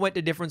 We all went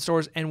to different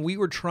stores, and we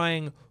were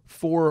trying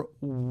for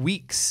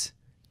weeks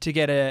to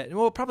get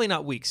probably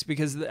not weeks,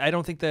 because I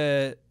don't think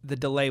the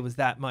delay was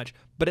that much,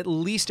 but at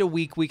least a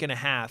week and a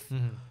half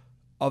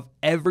of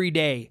every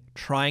day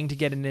trying to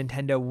get a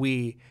Nintendo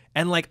Wii,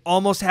 and like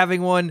almost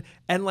having one,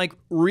 and like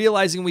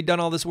realizing we'd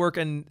done all this work,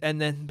 and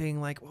then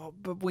being like, well,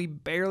 but we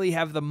barely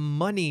have the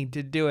money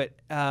to do it.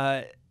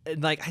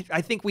 And like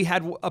I think we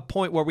had a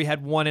point where we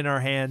had one in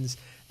our hands,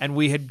 and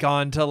we had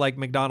gone to like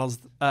McDonald's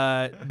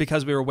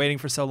because we were waiting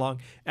for so long,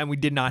 and we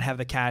did not have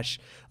the cash.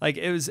 Like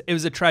it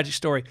was a tragic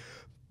story.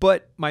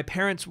 But my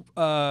parents went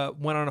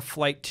on a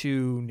flight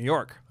to New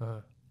York,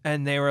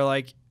 and they were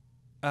like,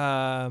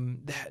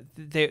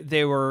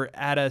 they were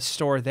at a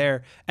store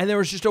there, and there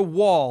was just a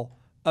wall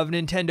of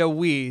Nintendo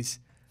Wiis.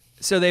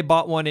 So they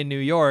bought one in New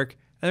York,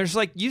 and they're just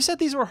like, you said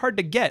these were hard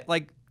to get.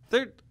 Like,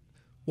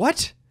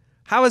 what?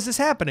 How is this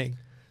happening?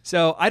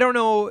 So I don't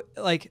know.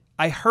 Like,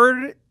 I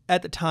heard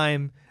at the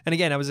time, and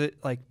again, I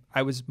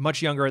was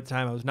much younger at the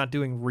time. I was not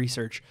doing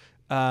research.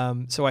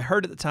 So I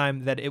heard at the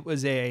time that it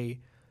was a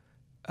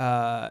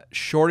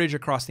shortage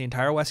across the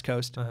entire West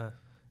Coast.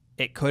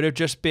 It could have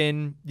just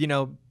been,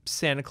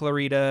 Santa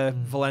Clarita,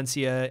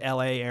 Valencia,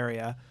 LA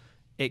area.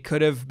 It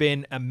could have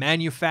been a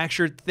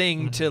manufactured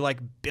thing to like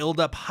build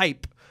up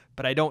hype,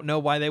 but I don't know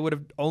why they would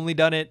have only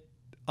done it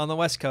on the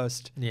West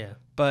Coast. Yeah.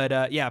 But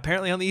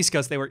apparently on the East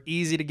Coast they were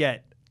easy to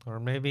get. Or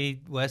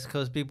maybe West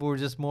Coast people were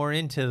just more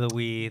into the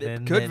Wii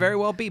than... It could very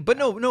well be. But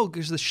no,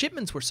 because the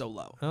shipments were so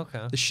low.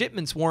 Okay. The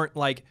shipments weren't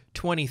like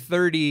 20,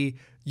 30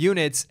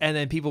 units and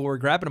then people were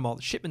grabbing them all.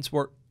 The shipments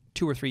were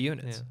 2 or 3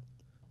 units.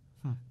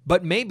 Yeah.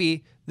 But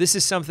maybe this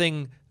is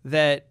something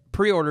that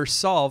pre-orders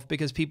solve,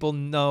 because people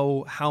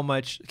know how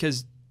much...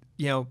 Because,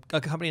 a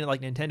company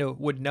like Nintendo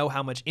would know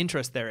how much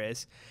interest there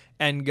is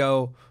and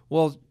go,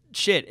 well,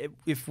 shit,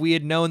 if we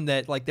had known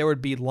that like there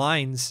would be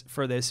lines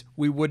for this,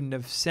 we wouldn't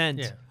have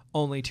sent...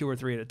 only 2 or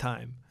 3 at a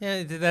time.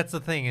 Yeah, that's the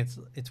thing.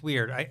 It's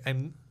weird.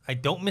 I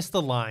don't miss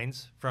the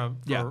lines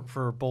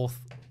for both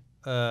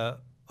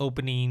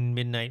opening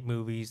midnight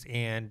movies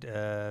and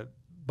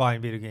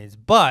buying video games,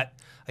 but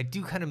I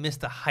do kind of miss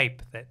the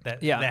hype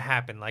that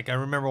happened. Like I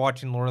remember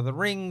watching Lord of the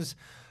Rings,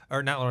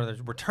 or not Lord of the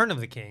Rings, Return of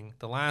the King,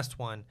 the last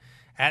one,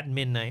 at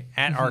midnight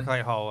at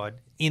ArcLight Hollywood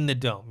in the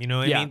Dome. You know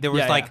what I mean? There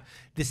was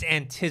this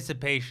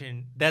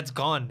anticipation that's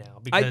gone now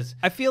because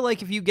I feel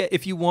like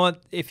if you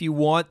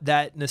want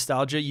that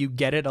nostalgia, you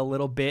get it a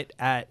little bit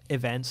at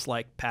events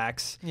like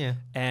PAX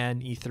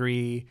and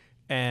E3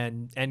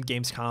 and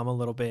Gamescom a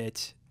little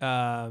bit.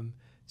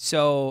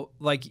 So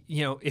like,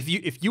 you know,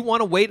 if you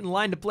want to wait in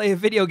line to play a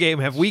video game,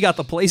 have we got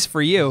the place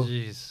for you?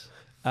 Jeez.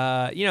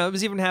 You know, it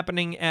was even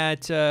happening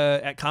at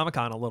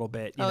Comic-Con a little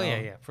bit. You know?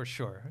 Yeah, for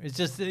sure. It's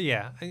just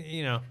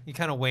you know, you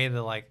kind of weigh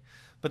the like,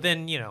 but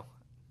then you know,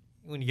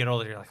 when you get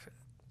older, you're like,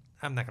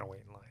 I'm not gonna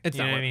wait in line. It's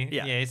you not know worth what I mean? it.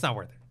 Yeah, it's not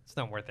worth it. It's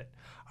not worth it.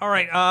 All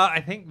right,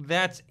 I think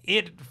that's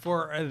it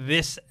for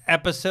this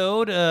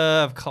episode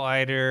of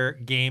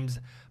Collider Games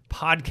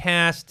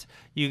podcast.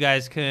 You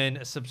guys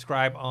can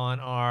subscribe on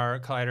our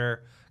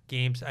Collider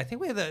Games. I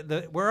think we have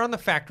we're on the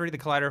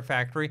Collider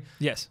Factory.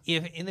 Yes.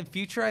 If in the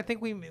future, I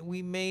think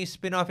we may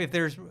spin off if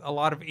there's a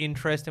lot of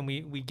interest and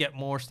we get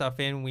more stuff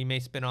in. We may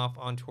spin off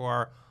onto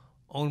our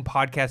own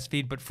podcast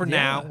feed. But for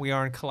now, we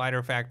are in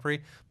Collider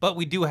Factory. But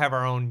we do have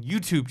our own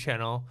YouTube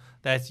channel.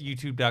 That's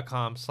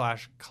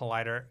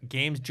youtube.com/Collider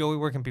Games. Joey,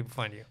 where can people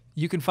find you?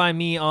 You can find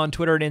me on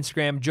Twitter and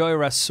Instagram, Joey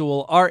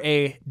Rasool,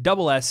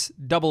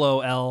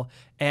 RASSOOL.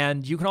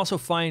 And you can also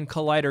find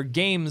Collider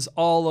Games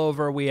all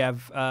over. We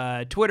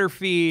have Twitter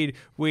feed,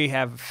 we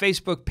have a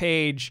Facebook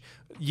page,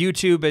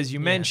 YouTube, as you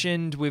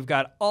mentioned. We've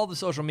got all the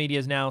social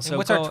medias now. So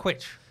what's our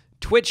Twitch?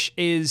 Twitch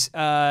is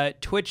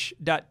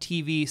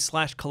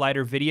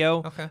twitch.tv/Collider Video.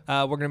 Okay.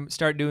 We're going to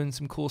start doing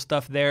some cool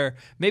stuff there.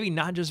 Maybe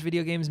not just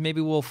video games.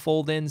 Maybe we'll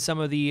fold in some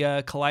of the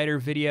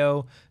Collider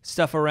video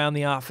stuff around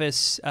the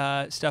office,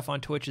 stuff on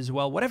Twitch as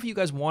well. Whatever you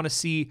guys want to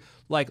see,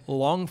 like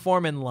long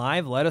form and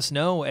live, let us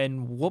know,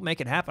 and we'll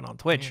make it happen on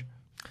Twitch. Yeah.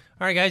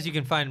 All right, guys, you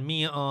can find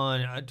me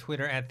on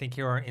Twitter at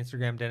ThinkHero, on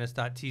Instagram,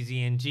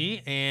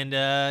 Dennis.tzng. And,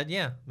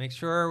 make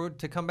sure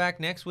to come back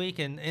next week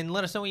and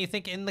let us know what you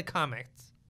think in the comments.